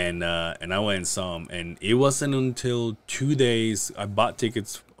 And I went and saw them, and it wasn't until 2 days. I bought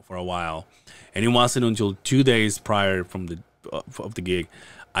tickets for a while. And it wasn't until 2 days prior from of the gig,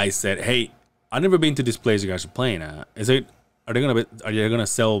 I said, "Hey, I've never been to this place you guys are playing at. Are you gonna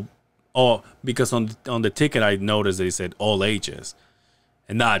sell?" Oh, because on the ticket I noticed that it said all ages,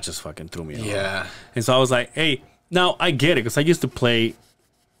 and that just fucking threw me off. Yeah. And so I was like, "Hey, now I get it, because I used to play.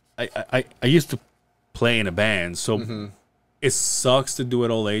 I used to play in a band, so it sucks to do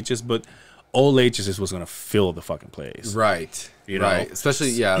it all ages, but all ages is what's gonna fill the fucking place, right?" You know? Right, especially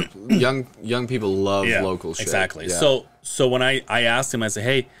young people love local shit. Exactly. Yeah. So when I asked him, I said,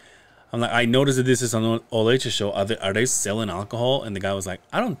 "Hey, I'm like, I noticed that this is an all ages show. Are they selling alcohol?" And the guy was like,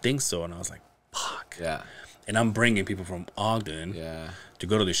 "I don't think so." And I was like, "Fuck." Yeah. And I'm bringing people from Ogden to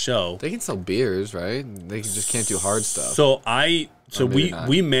go to the show. They can sell beers, right? They just can't do hard stuff. So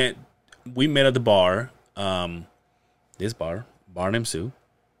we met at the bar, this bar named Sue.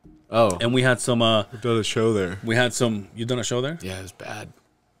 Oh. And we had some we've done a show there. You done a show there? Yeah, it was bad.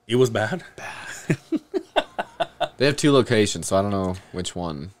 It was bad? Bad. They have 2 locations, so I don't know which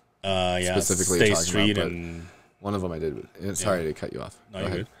one specifically State you're talking Street about, and one of them I did. Sorry to cut you off. No, you're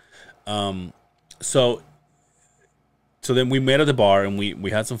good. So then we met at the bar, and we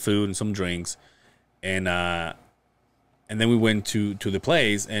had some food and some drinks, and then we went to the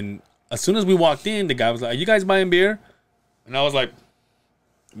place, and as soon as we walked in, the guy was like, "Are you guys buying beer?" And I was like,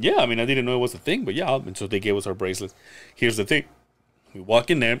 "Yeah, I mean, I didn't know it was a thing, but yeah." And so they gave us our bracelets. Here's the thing. We walk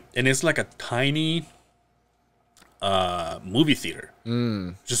in there, and it's like a tiny movie theater.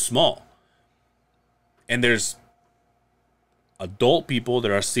 Just small. And there's adult people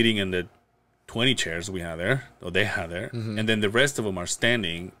that are sitting in the 20 chairs we have there, or they have there, and then the rest of them are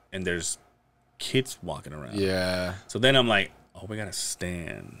standing, and there's kids walking around. Yeah. So then I'm like, oh, we gotta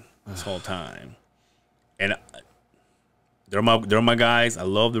stand this whole time, and they're my guys. I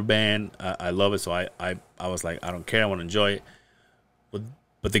love their band. I love it. So I was like, I don't care. I want to enjoy it.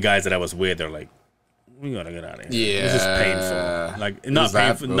 But the guys that I was with, they're like, we gotta get out of here. Yeah. It's just painful. Like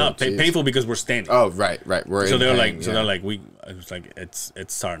not painful because we're standing. Oh, right. We're so they're pain, like, so they're like, I was like, it's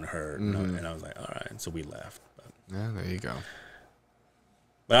starting to hurt, and I was like, all right. And so we left. But, yeah, there you go.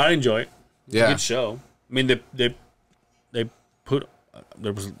 But I enjoy it. It's yeah, a good show. I mean, they put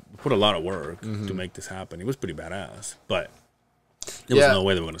a lot of work to make this happen. It was pretty badass, but there was no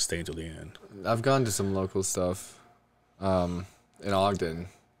way they were gonna stay until the end. I've gone to some local stuff, in Ogden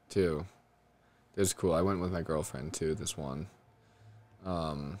too. It was cool. I went with my girlfriend too. This one,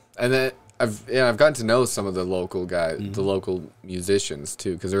 and then I've gotten to know some of the local guys, the local musicians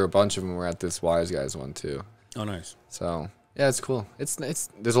too, because there were a bunch of them were at this Wise Guys one too. Oh, nice. So yeah, it's cool. It's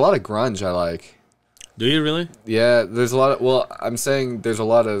there's a lot of grunge I like. Do you really? Yeah, there's a lot of. Well, I'm saying there's a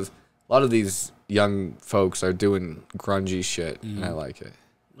lot of these young folks are doing grungy shit, and I like it.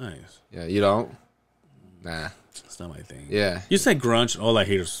 Nice. Yeah, you don't? Nah, it's not my thing. Yeah, you said grunge, all I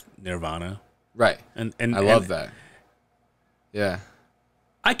hear is Nirvana. Right, and I love that. Yeah,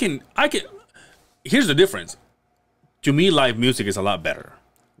 I can. Here's the difference. To me, live music is a lot better.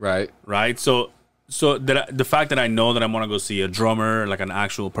 Right. So that the fact that I know that I want to go see a drummer, like an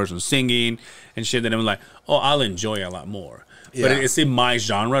actual person singing and shit, that I'm like, oh, I'll enjoy it a lot more. Yeah. But is it my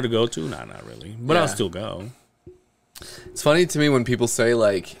genre to go to? Nah, not really. But I'll still go. It's funny to me when people say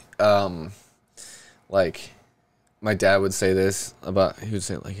like my dad would say this about, he would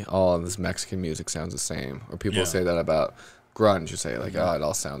say like, oh, this Mexican music sounds the same, or people say that about grunge. You say like, oh, it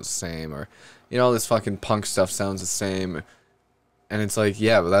all sounds the same, or all this fucking punk stuff sounds the same, and it's like,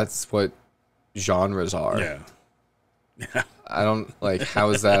 yeah, but that's what genres are. Yeah. I don't like, how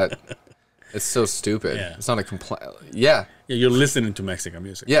is that? It's so stupid. Yeah. It's not a complaint. Yeah, you're listening to Mexican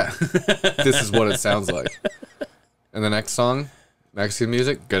music. Yeah. This is what it sounds like. And the next song, Mexican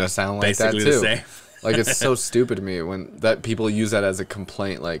music, gonna sound like basically that too. The same. Like, it's so stupid to me when that people use that as a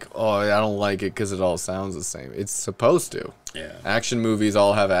complaint, like, oh, I don't like it because it all sounds the same. It's supposed to. Yeah. Action movies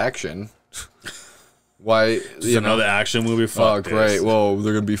all have action. Why? Another action movie. Fuck great. This. Whoa,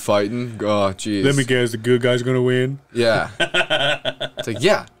 they're gonna be fighting. Oh, jeez. Let me guess, the good guy's gonna win. Yeah. It's like,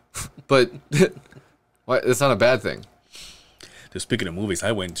 yeah, but why? That's not a bad thing. Just speaking of movies,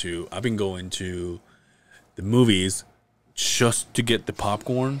 I've been going to the movies just to get the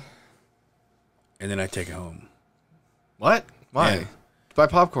popcorn, and then I take it home. What? Why? Yeah. Buy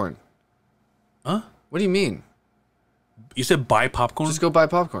popcorn. Huh? What do you mean? You said buy popcorn? Just go buy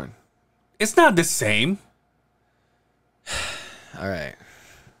popcorn. It's not the same. All right.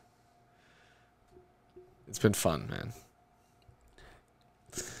 It's been fun, man.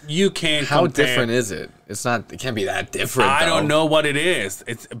 You can't How compare. Different is it? It's not. It can't be that different. I don't know what it is.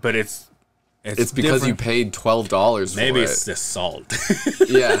 It's because different. You paid $12. Maybe it's the salt.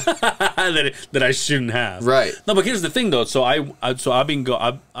 Yeah. that I shouldn't have. Right. No, but here's the thing though. So I've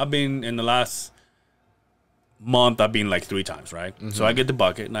been in the last month. I've been like 3 times, right? Mm-hmm. So I get the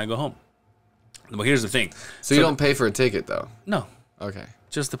bucket and I go home. But here's the thing. So you don't pay for a ticket though? No. Okay.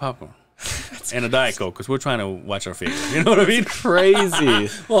 Just the popcorn. And a Diet Coke, because we're trying to watch our favorite. You know what I mean? Crazy.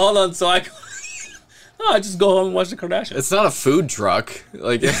 Well, hold on. So I just go home and watch the Kardashians. It's not a food truck.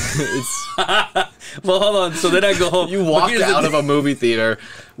 Like, it's... Well, hold on. So then I go home. You walk out of a movie theater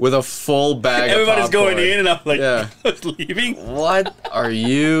with a full bag Everybody's of popcorn. going in, and I'm like, leaving? What are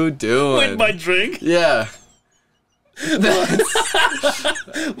you doing? With my drink? Yeah.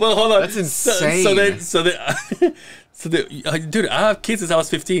 Well, hold on. That's insane. Dude, I have kids since I was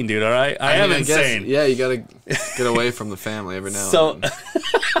 15, dude. All right, I am insane. Yeah, you gotta get away from the family every now and then.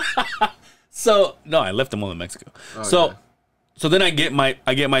 So no, I left them all in Mexico. Oh, so then I get my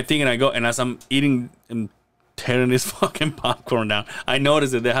thing and I go, and as I'm eating and tearing this fucking popcorn down, I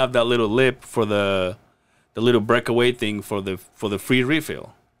notice that they have that little lip for the little breakaway thing for the free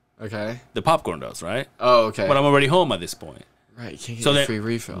refill. Okay. The popcorn does, right? Oh, okay. But I'm already home at this point. Right, you can't get a free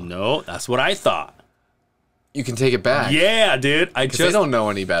refill. No, that's what I thought. You can take it back. Yeah, dude. They don't know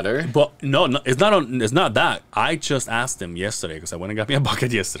any better. But no, it's not that. I just asked them yesterday because I went and got me a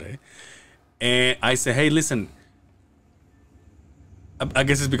bucket yesterday, and I said, "Hey, listen. I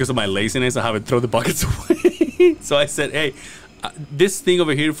guess it's because of my laziness. I haven't thrown the buckets away. So I said, "Hey, this thing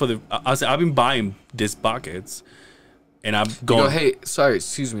over here for the." I said, "I've been buying these buckets." And I'm going. You go, hey,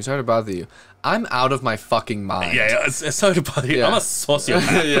 excuse me, sorry to bother you. I'm out of my fucking mind. Yeah, sorry to bother you. Yeah. I'm a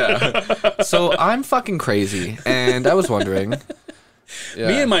sociopath. Yeah. So I'm fucking crazy, and I was wondering,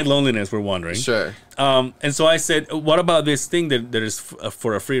 Me and my loneliness were wondering. Sure. And so I said, what about this thing that is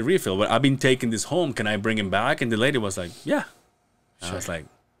for a free refill? But I've been taking this home. Can I bring him back? And the lady was like, yeah. Sure. I was like,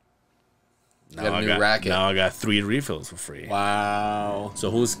 now I got 3 refills for free. Wow.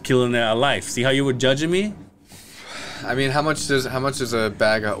 So who's killing that life? See how you were judging me? I mean, how much is a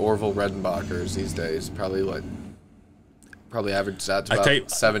bag of Orville Redenbachers these days? Probably averages out to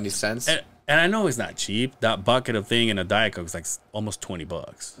about 70 cents. And I know it's not cheap. That bucket of thing in a Diet Coke is like almost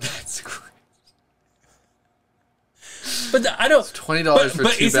 $20. That's crazy. But I don't. It's $20 for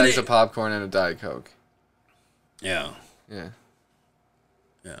 2 bags of popcorn and a Diet Coke. Yeah. Yeah.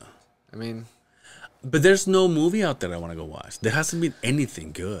 Yeah. I mean, but there's no movie out there I want to go watch. There hasn't been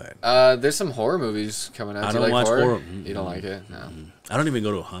anything good. There's some horror movies coming out. I don't watch horror. You don't like it? No. I don't even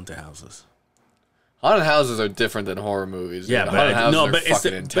go to haunted houses. Haunted houses are different than horror movies. Yeah, dude.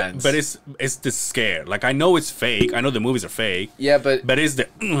 but it's the scare. Like I know it's fake. I know the movies are fake. Yeah, but it's the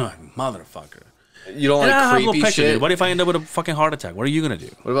motherfucker. You don't like creepy shit. What if I end up with a fucking heart attack? What are you gonna do?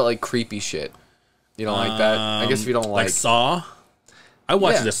 What about like creepy shit? You don't like that? I guess if you don't like Saw. I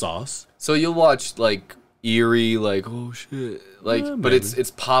watch the Saws. So you'll watch like eerie, like oh shit, like but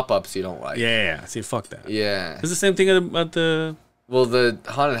it's pop-ups you don't like. Yeah. See, fuck that. Yeah. It's the same thing about the. Well, the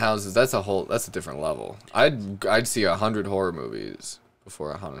haunted houses, that's a different level. I'd see 100 horror movies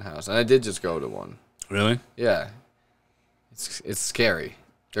before a haunted house, and I did just go to one. Really? Yeah. It's scary.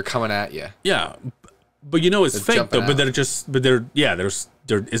 They're coming at you. Yeah, but you know it's fake though. But there's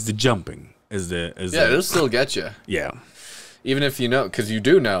the jumping it'll still get you. Yeah. Even if you know, because you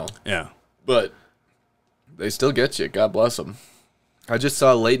do know. Yeah. But they still get you. God bless them. I just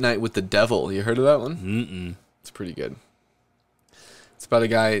saw Late Night with the Devil. You heard of that one? Mm-mm. It's pretty good. It's about a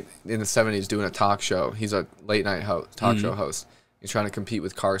guy in the 70s doing a talk show. He's a late night talk show host. He's trying to compete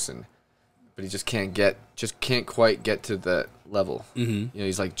with Carson, but he just can't quite get to the level. Mm-hmm. You know,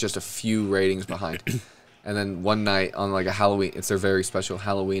 he's like just a few ratings behind. And then one night on like a Halloween, it's their very special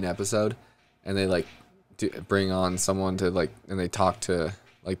Halloween episode, and they like bring on someone to like, and they talk to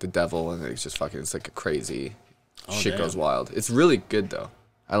like the devil, and it's just fucking, it's like a crazy shit goes wild. It's really good though.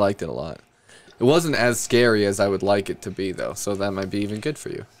 I liked it a lot. It wasn't as scary as I would like it to be, though, so that might be even good for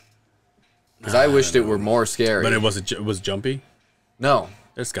you. Because I wished it were more scary. But it was jumpy? No.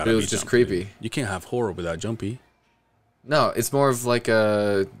 It's gotta be. It was just creepy. You can't have horror without jumpy. No, it's more of like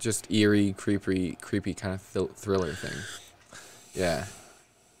a just eerie, creepy kind of thriller thing. Yeah.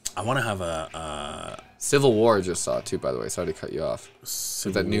 I want to have a... Civil War I just saw, too, by the way. Sorry to cut you off.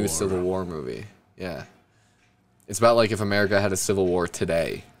 That new Civil War movie. Yeah. It's about like if America had a civil war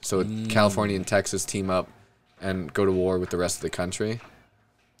today. So California and Texas team up and go to war with the rest of the country.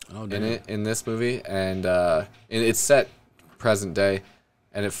 Oh, in this movie, and it's set present day,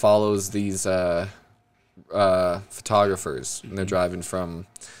 and it follows these photographers, and they're driving from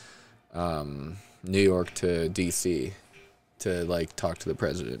New York to DC to like talk to the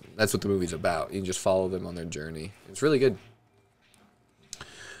president. That's what the movie's about. You can just follow them on their journey. It's really good.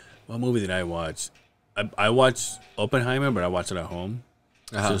 What movie did I watch? I watched Oppenheimer, but I watched it at home.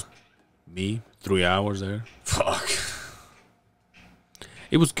 It's just me, 3 hours there. Fuck.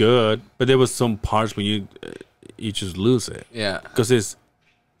 It was good, but there was some parts where you just lose it. Yeah. Because it's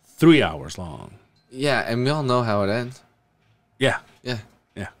 3 hours long. Yeah, and we all know how it ends. Yeah. Yeah.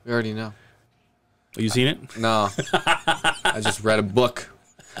 Yeah. We already know. Have you seen it? No. I just read a book.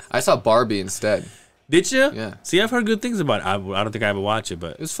 I saw Barbie instead. Did you? Yeah. See, I've heard good things about it. I don't think I ever watched it,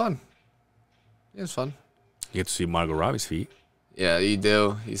 but... It was fun. It was fun. You get to see Margot Robbie's feet. Yeah, you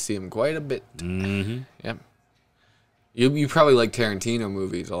do. You see him quite a bit. Mm-hmm. Yep. You probably like Tarantino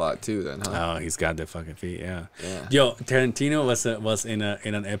movies a lot too, then, huh? Oh, he's got the fucking feet. Yeah. Yeah. Yo, Tarantino was in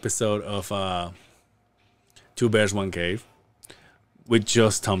an episode of Two Bears One Cave with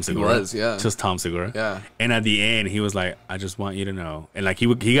just Tom Segura. He was, yeah. Just Tom Segura. Yeah. And at the end, he was like, "I just want you to know," and like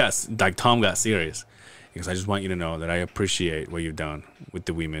he got like Tom got serious because I just want you to know that I appreciate what you've done with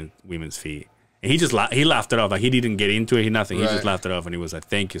the women's feet. And he just he laughed it off. Like he didn't get into it. Nothing. Right. He just laughed it off, and he was like,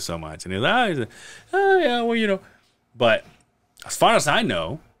 "Thank you so much." And he's like, "Oh yeah, well, you know." But as far as I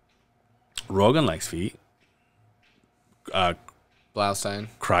know, Rogan likes feet. Blaustein.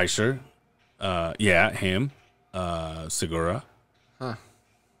 Kreischer. Yeah, him. Segura. Huh.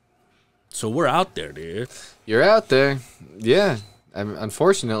 So we're out there, dude. You're out there. Yeah.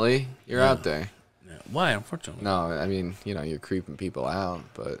 Unfortunately, you're out there. Yeah. Why, unfortunately? No, I mean, you know, you're creeping people out,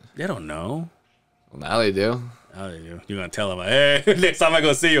 but... They don't know. Well, now they do. Now they do. You're going to tell them, hey, next time I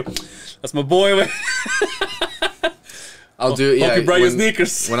go see you, that's my boy, man. I'll do, yeah. Hope you brought your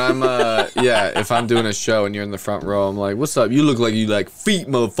sneakers. When I'm, yeah, if I'm doing a show and you're in the front row, I'm like, what's up? You look like you like feet,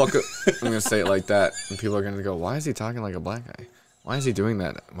 motherfucker. I'm going to say it like that. And people are going to go, why is he talking like a black guy? Why is he doing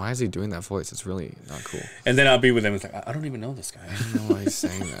that? Why is he doing that voice? It's really not cool. And then I'll be with him. It's like, I don't even know this guy. I don't know why he's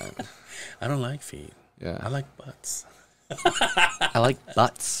saying that. I don't like feet. Yeah. I like butts. I like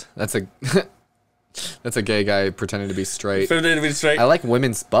butts. That's a gay guy pretending to be straight. Pretending to be straight. I like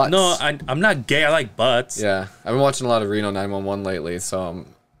women's butts. No, I'm not gay. I like butts. Yeah. I've been watching a lot of Reno 911 lately, so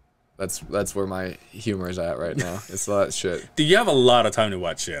that's where my humor is at right now. It's a lot of shit. Do you have a lot of time to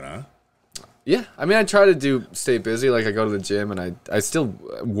watch shit, huh? Yeah, I mean, I try to stay busy. Like, I go to the gym, and I still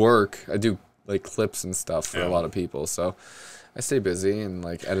work. I do, like, clips and stuff for a lot of people, so I stay busy and,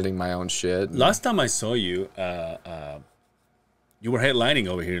 like, editing my own shit. Last time I saw you, you were headlining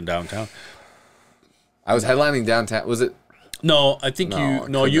over here in downtown. I was headlining downtown. Was it? No, I think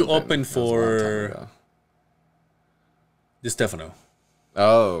you opened for Di Stefano.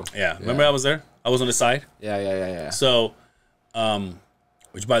 Oh. Yeah, remember I was there? I was on the side. Yeah. So,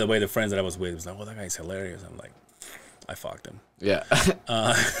 which, by the way, the friends that I was with was like, "Oh, that guy's hilarious." I'm like, I fucked him. Yeah.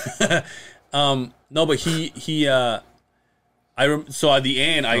 No, but so at the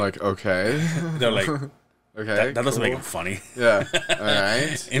end, like, okay. They're like, okay, that doesn't make him funny. Yeah. All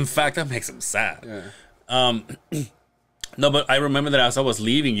right. In fact, that makes him sad. Yeah. No, but I remember that as I was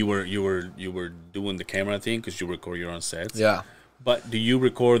leaving, you were doing the camera thing because you record your own sets. Yeah. But do you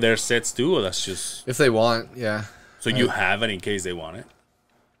record their sets too, or that's just if they want? Yeah. So you have it in case they want it.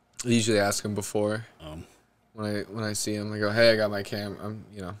 I usually ask them before. When I see them, I go, "Hey, I got my camera.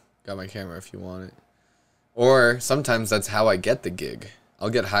 Got my camera if you want it." Or sometimes that's how I get the gig. I'll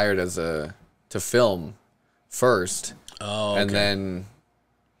get hired to film first, and then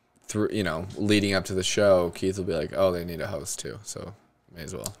through leading up to the show, Keith will be like, "Oh, they need a host too, so may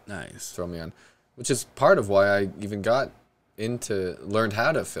as well throw me on," which is part of why I even learned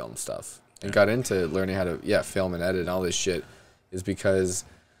how to film stuff and got into learning how to film and edit and all this shit, is because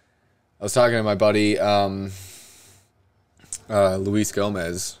I was talking to my buddy Luis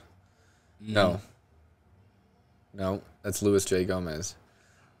Gomez. No, that's Louis J. Gomez.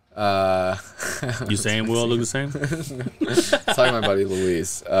 You saying we all look the same? Talking to my buddy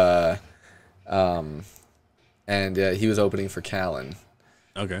Luis, and he was opening for Callan.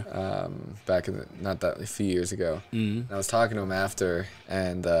 Okay. Back in a few years ago. And I was talking to him after,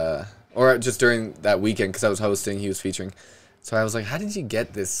 and or just during that weekend because I was hosting, he was featuring. So I was like, "How did you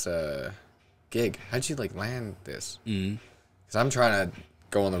get this gig? How did you land this?" Because I'm trying to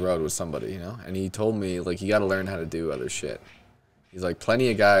go on the road with somebody, And he told me, like, you got to learn how to do other shit. He's like, plenty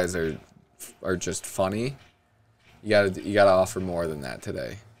of guys are just funny. You gotta offer more than that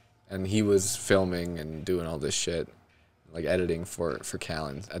today. And he was filming and doing all this shit, like editing for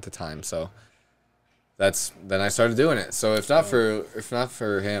Callan at the time. So then I started doing it. So if not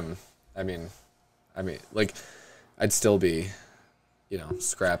for him, I mean, like, I'd still be,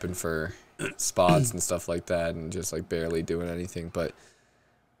 scrapping for spots and stuff like that, and just like barely doing anything. But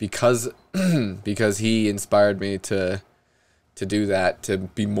because he inspired me to do that, to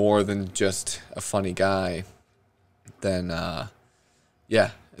be more than just a funny guy, then that's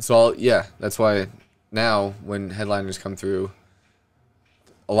why now when headliners come through,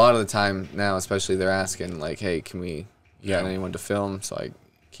 a lot of the time now, especially, they're asking like, "Hey, you got anyone to film?" So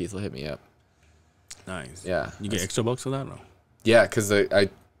Keith will hit me up. Nice. Yeah. You get extra bucks for that, no? Yeah, because the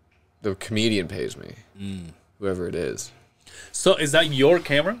comedian pays me, whoever it is. So is that your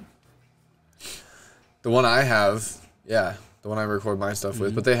camera? The one I have, yeah. The one I record my stuff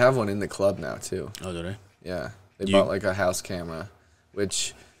with, but they have one in the club now too. Oh, do they? Yeah, they bought like a house camera,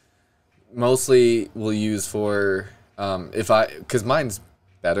 which mostly we'll use for because mine's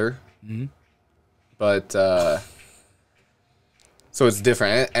better, but so it's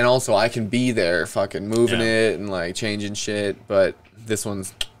different, and also I can be there, fucking moving it and like changing shit, but this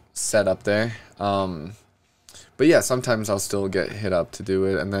one's set up there. But yeah, sometimes I'll still get hit up to do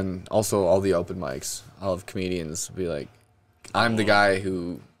it, and then also all the open mics, I'll have comedians be like, I'm the guy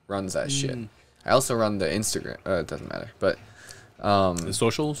who runs that shit. I also run the Instagram. It doesn't matter, but the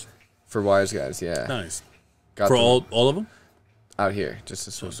socials for Wise Guys, yeah. Nice. Got for all of them out here, just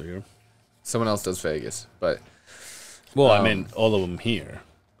this one. So someone else does Vegas, but I mean all of them here.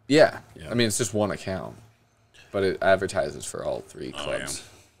 Yeah, I mean it's just one account, but it advertises for all three clubs.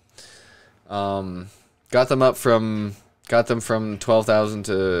 Got them from 12,000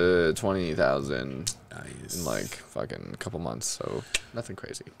 to 20,000. Nice. In like fucking a couple months, so nothing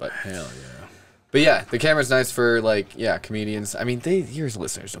crazy. But hell yeah. But yeah, the camera's nice for comedians. I mean, your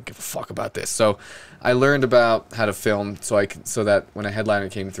listeners don't give a fuck about this. So I learned about how to film so that when a headliner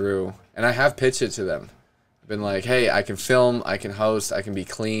came through, and I have pitched it to them. I've been like, hey, I can film, I can host, I can be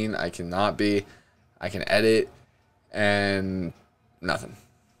clean, I can not be, I can edit, and nothing.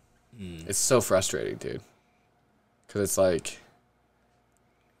 It's so frustrating, dude. Because it's like,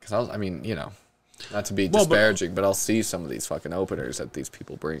 Because I mean, you know, not to be disparaging, but I'll see some of these fucking openers that these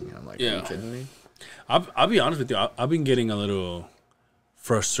people bring. And I'm like, are you kidding me? I'll be honest with you. I've been getting a little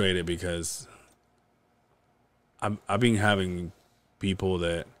frustrated because I've been having people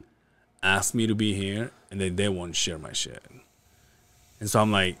that ask me to be here and then they won't share my shit. And so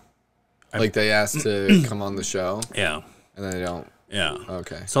I'm like... Like they asked to come on the show? Yeah. And then they don't? Yeah.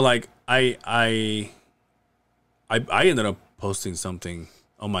 Okay. So like I ended up posting something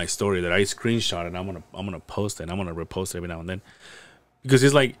on my story that I screenshot and I'm gonna post it and I'm gonna repost it every now and then. Because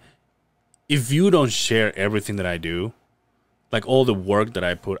it's like, if you don't share everything that I do, like all the work that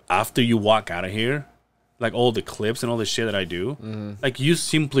I put after you walk out of here, like all the clips and all the shit that I do, like you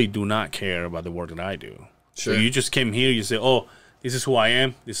simply do not care about the work that I do. Sure. So you just came here, you say, oh, this is who I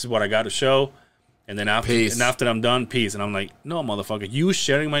am, this is what I got to show, and then after I'm done, peace. And I'm like, no, motherfucker, you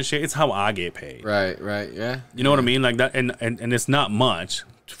sharing my shit, it's how I get paid. Right, yeah. You know what I mean? Like that, and it's not much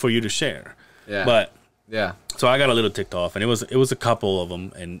for you to share. Yeah. But yeah. So I got a little ticked off, and it was a couple of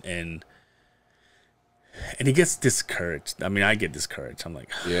them, and he gets discouraged. I mean, I get discouraged. I'm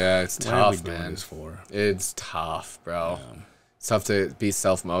like, yeah, it's tough, what are we man. doing this for? It's tough, bro. It's tough to be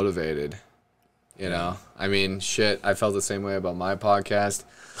self-motivated. You know, I mean, shit. I felt the same way about my podcast.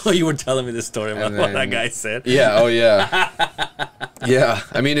 Oh, you were telling me this story about what that guy said. Yeah. Oh, yeah. Yeah.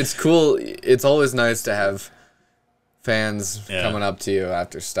 I mean, it's cool. It's always nice to have fans coming up to you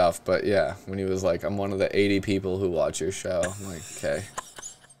after stuff. But yeah, when he was like, "I'm one of the 80 people who watch your show," I'm like, okay,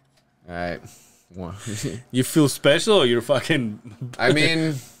 all right. You feel special, or you're fucking? I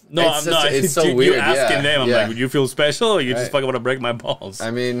mean, no, I'm not. It's so weird. You're asking them. I'm like, would you feel special, or you just fucking want to break my balls?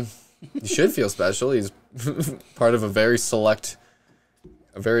 I mean, you should feel special. He's part of a very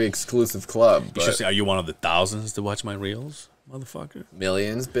exclusive club. You should say, are you one of the thousands to watch my reels, motherfucker?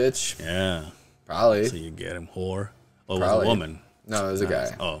 Millions, bitch. Yeah, probably. So you get him, whore. Oh, it was a woman. No, it was a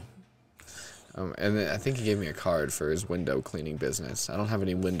guy. Oh. And then I think he gave me a card for his window cleaning business. I don't have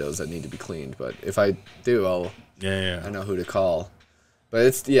any windows that need to be cleaned, but if I do, I know who to call. But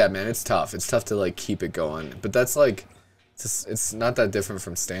it's man, it's tough. It's tough to like keep it going. But that's like, it's not that different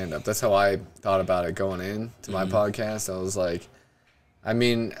from stand up. That's how I thought about it going in to my podcast. I was like, I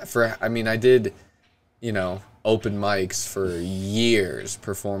did, you know, open mics for years,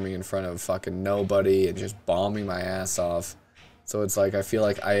 performing in front of fucking nobody and just bombing my ass off. So it's like I feel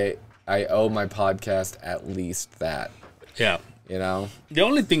like I owe my podcast at least that. Yeah. You know? The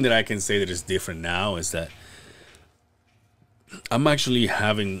only thing that I can say that is different now is that I'm actually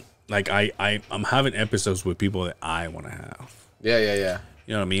having, like, I'm having episodes with people that I want to have. Yeah.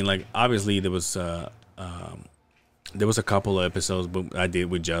 You know what I mean? Like, obviously, there was a couple of episodes I did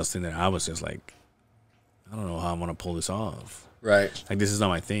with Justin that I was just like, I don't know how I want to pull this off. Right. Like, this is not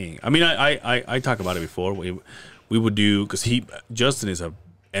my thing. I mean, I talked about it before. We would do, because Justin is a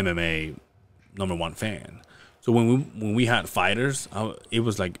MMA #1 fan. So when we had fighters, it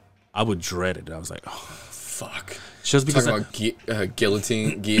was like I would dread it. I was like, oh fuck. Just because talking about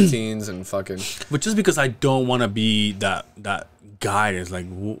guillotines and fucking. But just because I don't want to be that guy that's like,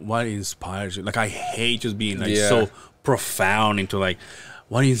 what inspires you? Like I hate just being like so profound into like,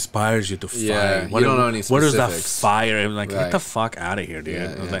 what inspires you to fight? Yeah, you don't know any specifics. What is that fire? I'm like, get the fuck out of here, dude.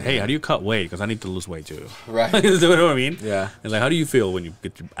 I was like, hey, how do you cut weight? Because I need to lose weight too. Right. You know what I mean? Yeah. And like, how do you feel when you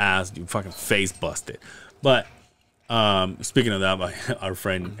get your ass, your fucking face busted? But speaking of that, our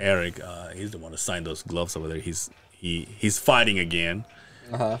friend Eric, he's the one who signed those gloves over there. He's fighting again.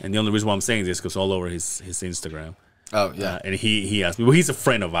 And the only reason why I'm saying this is because all over his Instagram. Oh yeah, and he asked me. Well, he's a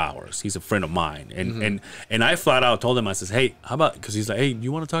friend of ours. He's a friend of mine, and I flat out told him. I says, hey, how about? Because he's like, hey, do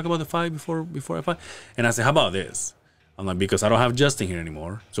you want to talk about the fight before I fight? And I said, how about this? I'm like, because I don't have Justin here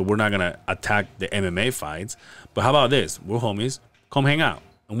anymore, so we're not gonna attack the MMA fights. But how about this? We're homies. Come hang out,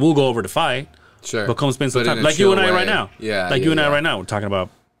 and we'll go over the fight. Sure. But come spend some time, like you and I right now. Yeah. Like you and I right now. We're talking about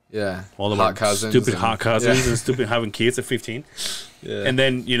all of hot our cousins stupid hot cousins and stupid having kids at 15. Yeah. And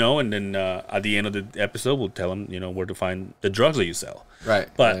then, at the end of the episode, we'll tell them, where to find the drugs that you sell. Right.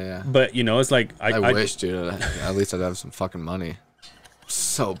 But, it's like... I wish, dude. At least I'd have some fucking money. I'm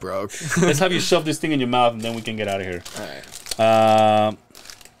so broke. Let's have you shove this thing in your mouth, and then we can get out of here. All right.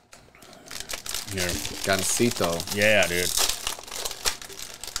 Here. Gansito. Yeah, dude.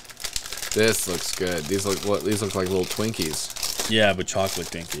 This looks good. These look like little Twinkies. Yeah, but chocolate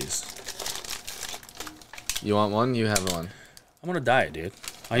Twinkies. You want one? You have one. I'm on a diet, dude.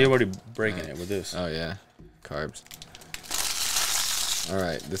 You're already breaking it with this. Oh, yeah. Carbs.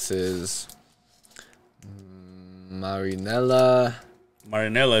 Alright, this is Marinella.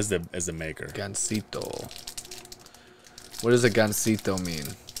 Marinella is the maker. Gansito. What does a gansito mean?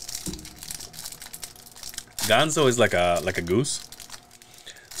 Ganso is like a goose.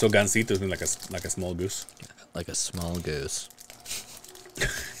 So gansito is like a small goose. Like a small goose.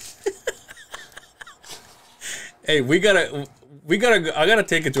 Hey, I gotta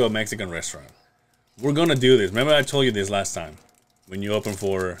take it to a Mexican restaurant. We're gonna do this. Remember I told you this last time when you opened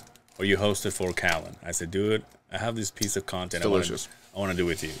for, or you hosted for Callan. I said, dude, I have this piece of content delicious. I want to do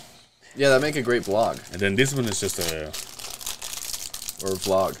with you. Yeah, that'd make a great vlog. And then this one is just or a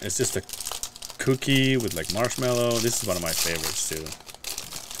vlog. It's just a cookie with like marshmallow. This is one of my favorites too.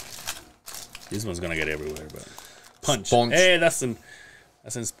 This one's gonna get everywhere, but punch. Sponge. Hey, that's in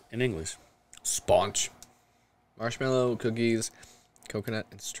English. Sponge. Marshmallow, cookies, coconut,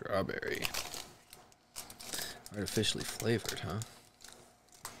 and strawberry. Artificially flavored, huh?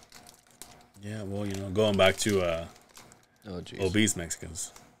 Yeah, well, you know, going back to obese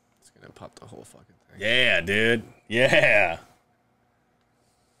Mexicans. It's gonna pop the whole fucking thing. Yeah, dude. Yeah.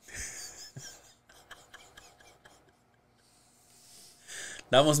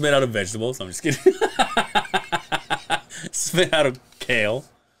 That one's made out of vegetables. I'm just kidding. It's made out of kale.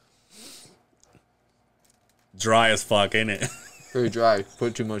 Dry as fuck, ain't it? Very dry.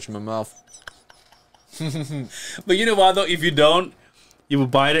 Put too much in my mouth. But you know what, though? If you don't, you will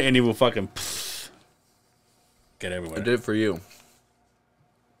bite it and it will fucking get everywhere. I did it for you.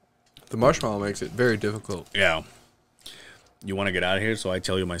 The marshmallow makes it very difficult. Yeah. You want to get out of here so I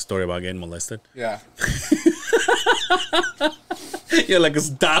tell you my story about getting molested? Yeah. Yeah, like,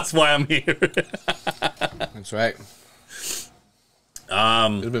 that's why I'm here. That's right.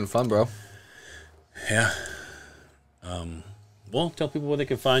 It's been fun, bro. Yeah. Well, tell people where they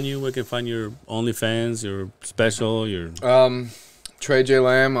can find you, where they can find your OnlyFans, your special, your... Trey J.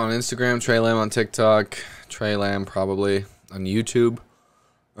 Lamb on Instagram, Trey Lamb on TikTok, Trey Lamb probably on YouTube,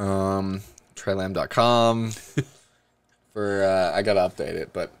 TreyLamb.com. I gotta update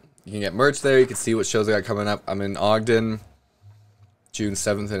it, but you can get merch there. You can see what shows I got coming up. I'm in Ogden June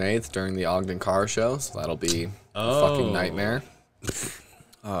 7th and 8th during the Ogden Car Show, so that'll be a fucking nightmare.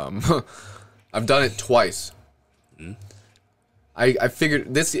 I've done it twice. Mm-hmm. I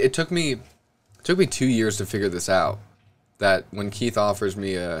figured this. It took me 2 years to figure this out. That when Keith offers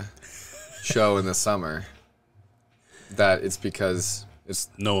me a show in the summer, that it's because it's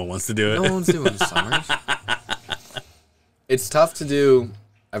no one wants to do it. No one's doing summers. It's tough to do.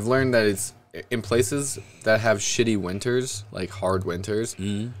 I've learned that it's in places that have shitty winters, like hard winters.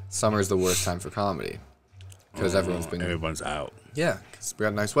 Mm-hmm. Summer's the worst time for comedy because everyone's out. Yeah, because we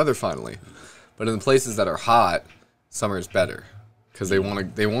got nice weather finally. But in the places that are hot, summer is better because they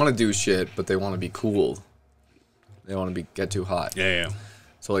want to do shit, but they want to be cool. They want to get too hot. Yeah.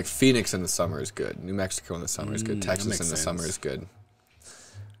 So like Phoenix in the summer is good. New Mexico in the summer is good. Texas in the summer is good.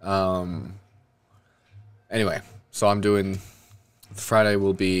 Anyway, so I'm doing. Friday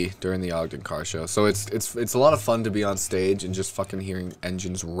will be during the Ogden Car Show. So it's a lot of fun to be on stage and just fucking hearing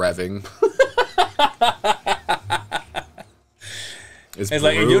engines revving. It's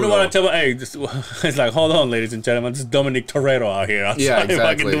like, you don't want to tell me, hey, it's like, hold on, ladies and gentlemen, this is Dominic Toretto out here outside, yeah,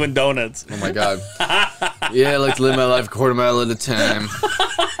 exactly. fucking doing donuts. Oh my God. Yeah, I like to live my life a quarter mile at a time.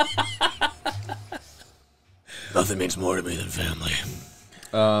 Nothing means more to me than family.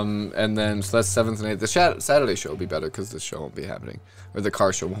 And then, so that's 7th and 8th. The Saturday show will be better because the show won't be happening. Or the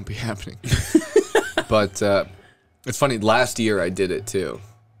car show won't be happening. But it's funny, last year I did it too.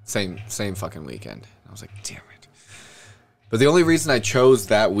 Same fucking weekend. I was like, damn it. But the only reason I chose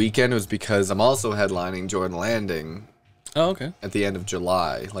that weekend was because I'm also headlining Jordan Landing. Oh, okay. At the end of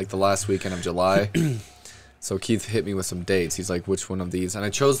July, like the last weekend of July. So Keith hit me with some dates. He's like, which one of these? And I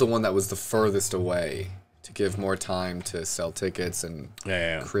chose the one that was the furthest away to give more time to sell tickets and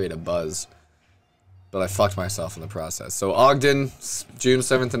create a buzz. But I fucked myself in the process. So Ogden, June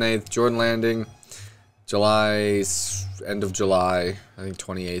 7th and 8th. Jordan Landing, end of July, I think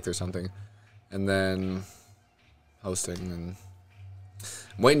 28th or something. And then hosting. And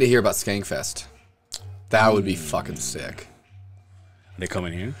I'm waiting to hear about Skankfest. That would be fucking sick. They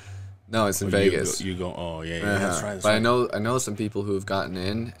coming here? No, it's in Vegas. You go. Oh yeah, that's right. But I know some people who have gotten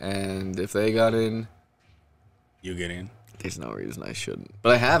in, and if they got in, you get in. There's no reason I shouldn't,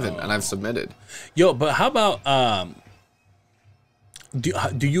 but I haven't, and I've submitted. Yo, but how about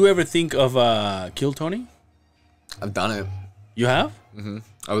do you ever think of Kill Tony? I've done it. You have? Mm-hmm.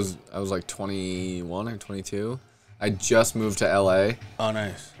 I was like 21 or 22. I just moved to LA. Oh,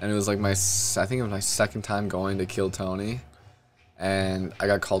 nice. And it was like I think it was my second time going to Kill Tony, and I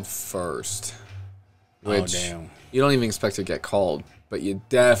got called first. Which damn. You don't even expect to get called, but you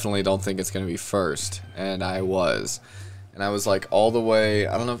definitely don't think it's gonna be first. And I was. And I was like all the way,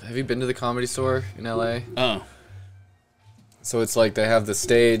 I don't know, have you been to the Comedy Store in LA? Oh. So it's like they have the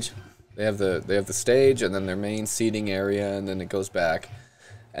stage, they have the stage and then their main seating area and then it goes back.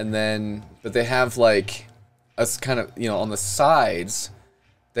 And then, but they have like us kind of, you know, on the sides,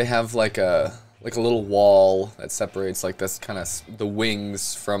 they have like a little wall that separates like this kind of the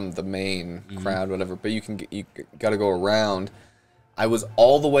wings from the main crowd, whatever. But you got to go around. I was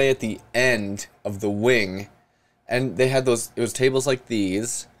all the way at the end of the wing, and they had it was tables like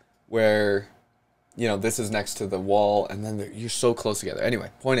these where, you know, this is next to the wall, and then you're so close together. Anyway,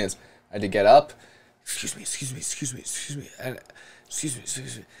 point is, I had to get up, excuse me,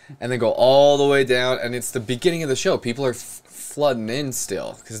 and then go all the way down, and it's the beginning of the show. People are flooding in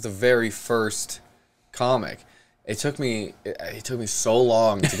still because it's the very first comic. It took me so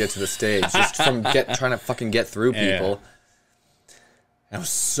long to get to the stage, just from trying to fucking get through people. And I was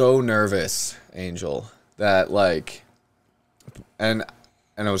so nervous, Angel, that like, and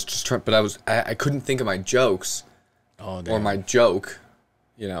I was just trying, but I couldn't think of my jokes or my joke,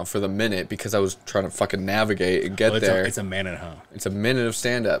 you know, for the minute, because I was trying to fucking navigate and get there. It's a minute, huh? It's a minute of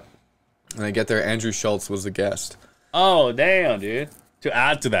stand-up. And I get there, Andrew Schultz was the guest. Oh, damn, dude. To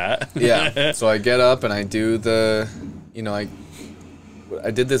add to that. Yeah. So I get up and I do the, you know,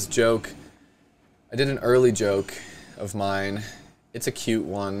 I did this joke. I did an early joke of mine. It's a cute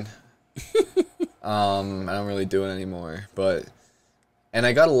one. I don't really do it anymore, and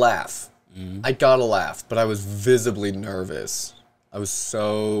I got a laugh. I got a laugh, but I was visibly nervous. I was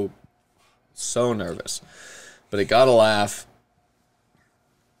so nervous, but it got a laugh.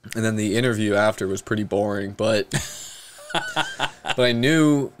 And then the interview after was pretty boring, but I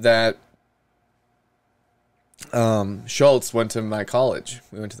knew that Schultz went to my college.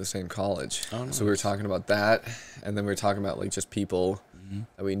 We went to the same college. Oh, nice. So we were talking about that, and then we were talking about like just people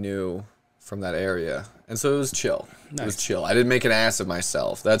that we knew from that area. And so it was chill. Nice. It was chill. I didn't make an ass of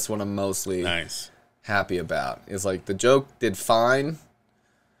myself. That's what I'm mostly happy about. Is like the joke did fine,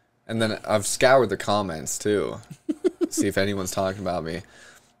 and then I've scoured the comments too, see if anyone's talking about me.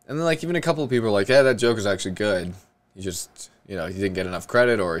 And then like even a couple of people are like, "Yeah, that joke is actually good. He just, you know, he didn't get enough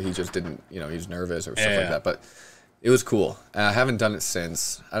credit, or he just didn't, you know, he was nervous or stuff like that." But it was cool. I haven't done it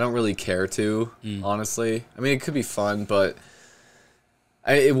since. I don't really care to, honestly. I mean, it could be fun, but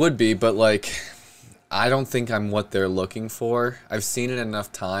it would be. But like, I don't think I'm what they're looking for. I've seen it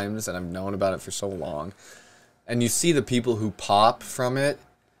enough times, and I've known about it for so long. And you see the people who pop from it.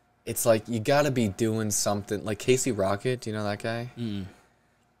 It's like you got to be doing something. Like Casey Rocket, do you know that guy?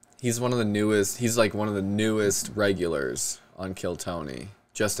 He's one of the newest. He's like one of the newest regulars on Kill Tony.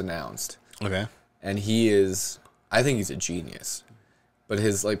 Just announced. Okay. And he is. I think he's a genius. But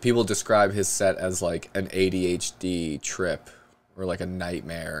his like people describe his set as like an ADHD trip, or like a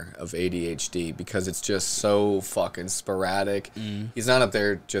nightmare of ADHD, because it's just so fucking sporadic. He's not up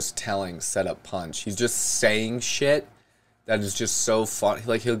there just telling setup punch. He's just saying shit that is just so fun.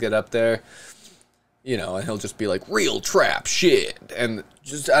 Like he'll get up there, you know, and he'll just be like, real trap shit, and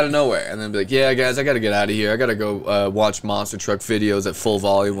just out of nowhere, and then be like, yeah, guys, I gotta get out of here. I gotta go watch monster truck videos at full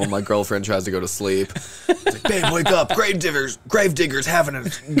volume while my girlfriend tries to go to sleep. It's like, babe, wake up, grave diggers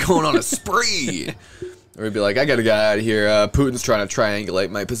going on a spree. Or he'd be like, I gotta get out of here. Putin's trying to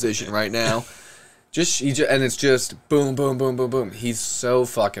triangulate my position right now. And it's just boom, boom, boom, boom, boom. He's so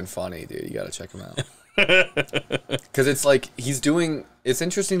fucking funny, dude. You gotta check him out. Because it's like it's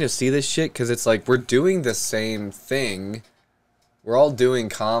interesting to see this shit, because it's like we're doing the same thing. We're all doing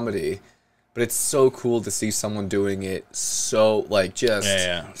comedy, but it's so cool to see someone doing it so like just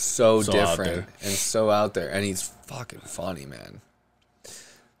so different and so out there, and he's fucking funny, man.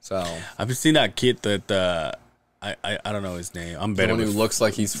 So I've seen that kid that I don't know his name. I'm better. The one who looks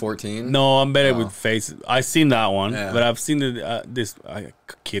like he's 14. No, I'm better with face. I've seen that one, but I've seen this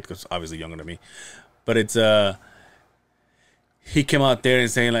kid, because obviously younger than me. But it's he came out there and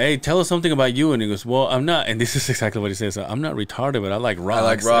saying like, "Hey, tell us something about you," and he goes, "Well, I'm not." And this is exactly what he says. "I'm not retarded, but I like rocks." I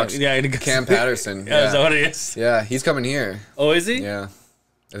like rocks. Yeah, Cam Patterson. Yeah, is that what it is? Yeah, he's coming here. Oh, is he? Yeah,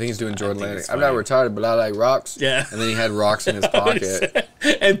 I think he's doing Jordan Landing. I'm not retarded, but I like rocks. Yeah, and then he had rocks in his pocket,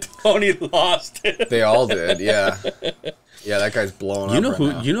 and Tony lost it. They all did. Yeah, yeah, that guy's blowing up.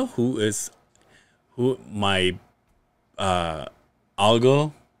 Now. You know who my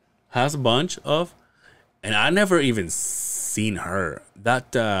algo has a bunch of. And I never even seen her.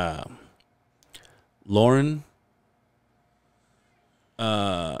 That Lauren.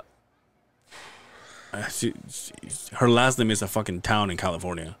 Her last name is a fucking town in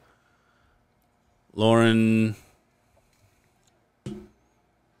California. Lauren.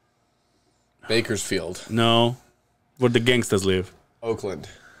 Bakersfield. No, where the gangsters live. Oakland.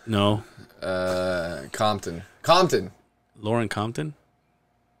 No. Compton. Compton. Lauren Compton.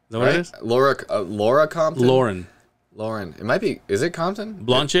 Is that what it is? Laura Compton? Lauren. It might be. Is it Compton?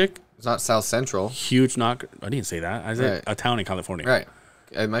 Blonde chick? It's not South Central. Huge knock. I didn't say that. I said a town in California. Right.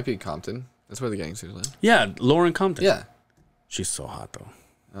 It might be Compton. That's where the gangsters live. Yeah, Lauren Compton. Yeah. She's so hot though.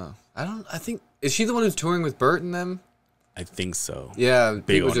 Oh, I think is she the one who's touring with Bert and them? I think so. Yeah, Big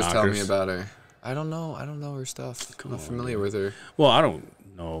people old just tell me knockers. about her. I don't know her stuff. I'm not familiar with her. Well, I don't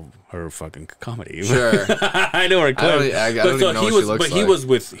know her fucking comedy. Sure. I know her clip. I don't even know what she looks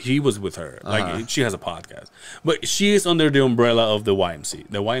like. He was with her. Like she has a podcast, but she is under the umbrella of the YMC.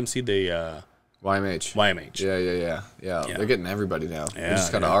 The YMC, YMH. YMH. Yeah. They're getting everybody now. Yeah, They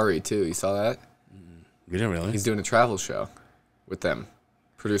just got Ari too. You saw that? You didn't really? He's doing a travel show with them,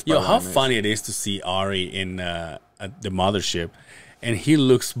 produced by Yo, how YMH. funny it is to see Ari in at the mothership, and he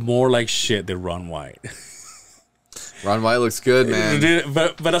looks more like shit than Ron White. Ron White looks good, man.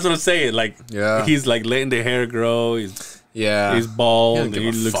 but that's what I'm saying. Like, he's like letting the hair grow. He's bald.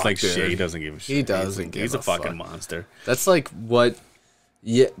 He looks like shit. He doesn't give a shit. He doesn't give a He's a fucking fuck. monster. That's like what.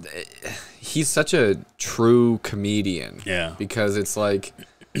 Yeah, he's such a true comedian. Yeah, because it's like,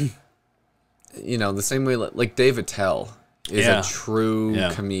 you know, the same way like Dave Attell is a true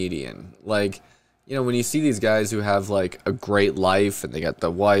comedian. Like, you know, when you see these guys who have like a great life and they got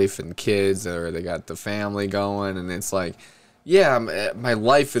the wife and kids or they got the family going, and it's like, yeah, my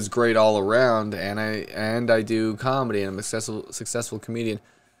life is great all around, and I do comedy and I'm a successful comedian.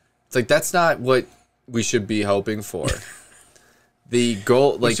 It's like that's not what we should be hoping for. The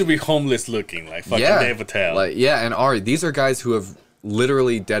goal, like, should be homeless looking, like fucking Dave Attell. Like, and Ari, these are guys who have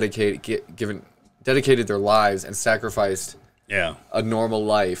literally dedicated their lives and sacrificed a normal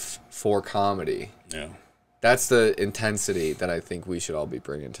life for comedy. Yeah, that's the intensity that I think we should all be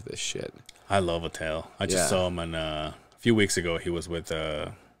bringing to this shit. I love Attell. I just saw him a few weeks ago. He was with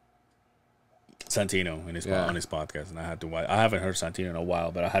Santino in on his podcast, and I had to watch. I haven't heard Santino in a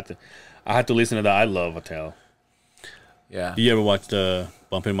while, but I had to listen to that. I love Attell. Yeah. You ever watched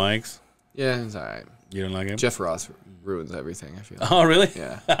Bumping Mics? Yeah, it's all right. You don't like him? Jeff Ross ruins everything, I feel. Oh, really?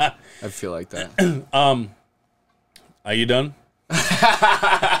 Yeah. I feel like that. Are you done?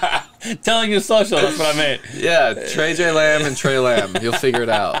 Telling your social, that's what I meant. Yeah, Trey J. Lamb and Trey Lamb. You'll figure it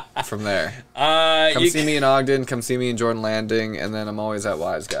out from there. Come see me in Ogden, come see me in Jordan Landing, and then I'm always at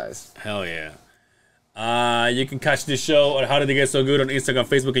Wise Guys. Hell yeah. You can catch this show on How Did It Get So Good on Instagram,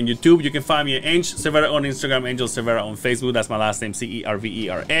 Facebook, and YouTube. You can find me at Angel Cervera on Instagram, Angel Cervera on Facebook. That's my last name,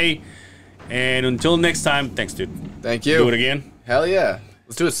 Cervera. And until next time, thanks, dude. Thank you. Do it again? Hell yeah.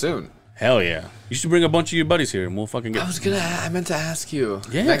 Let's do it soon. Hell yeah. You should bring a bunch of your buddies here and we'll fucking get... I meant to ask you.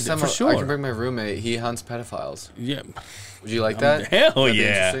 Yeah, next time for sure. I can bring my roommate. He hunts pedophiles. Yeah. Would you like that? Hell That'd be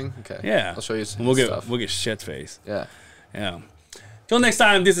yeah. interesting? Okay. Yeah. I'll show you some we'll stuff. We'll get shit face. Yeah. Yeah. Till next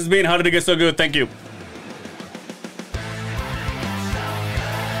time, this has been How Did It Get So Good. Thank you.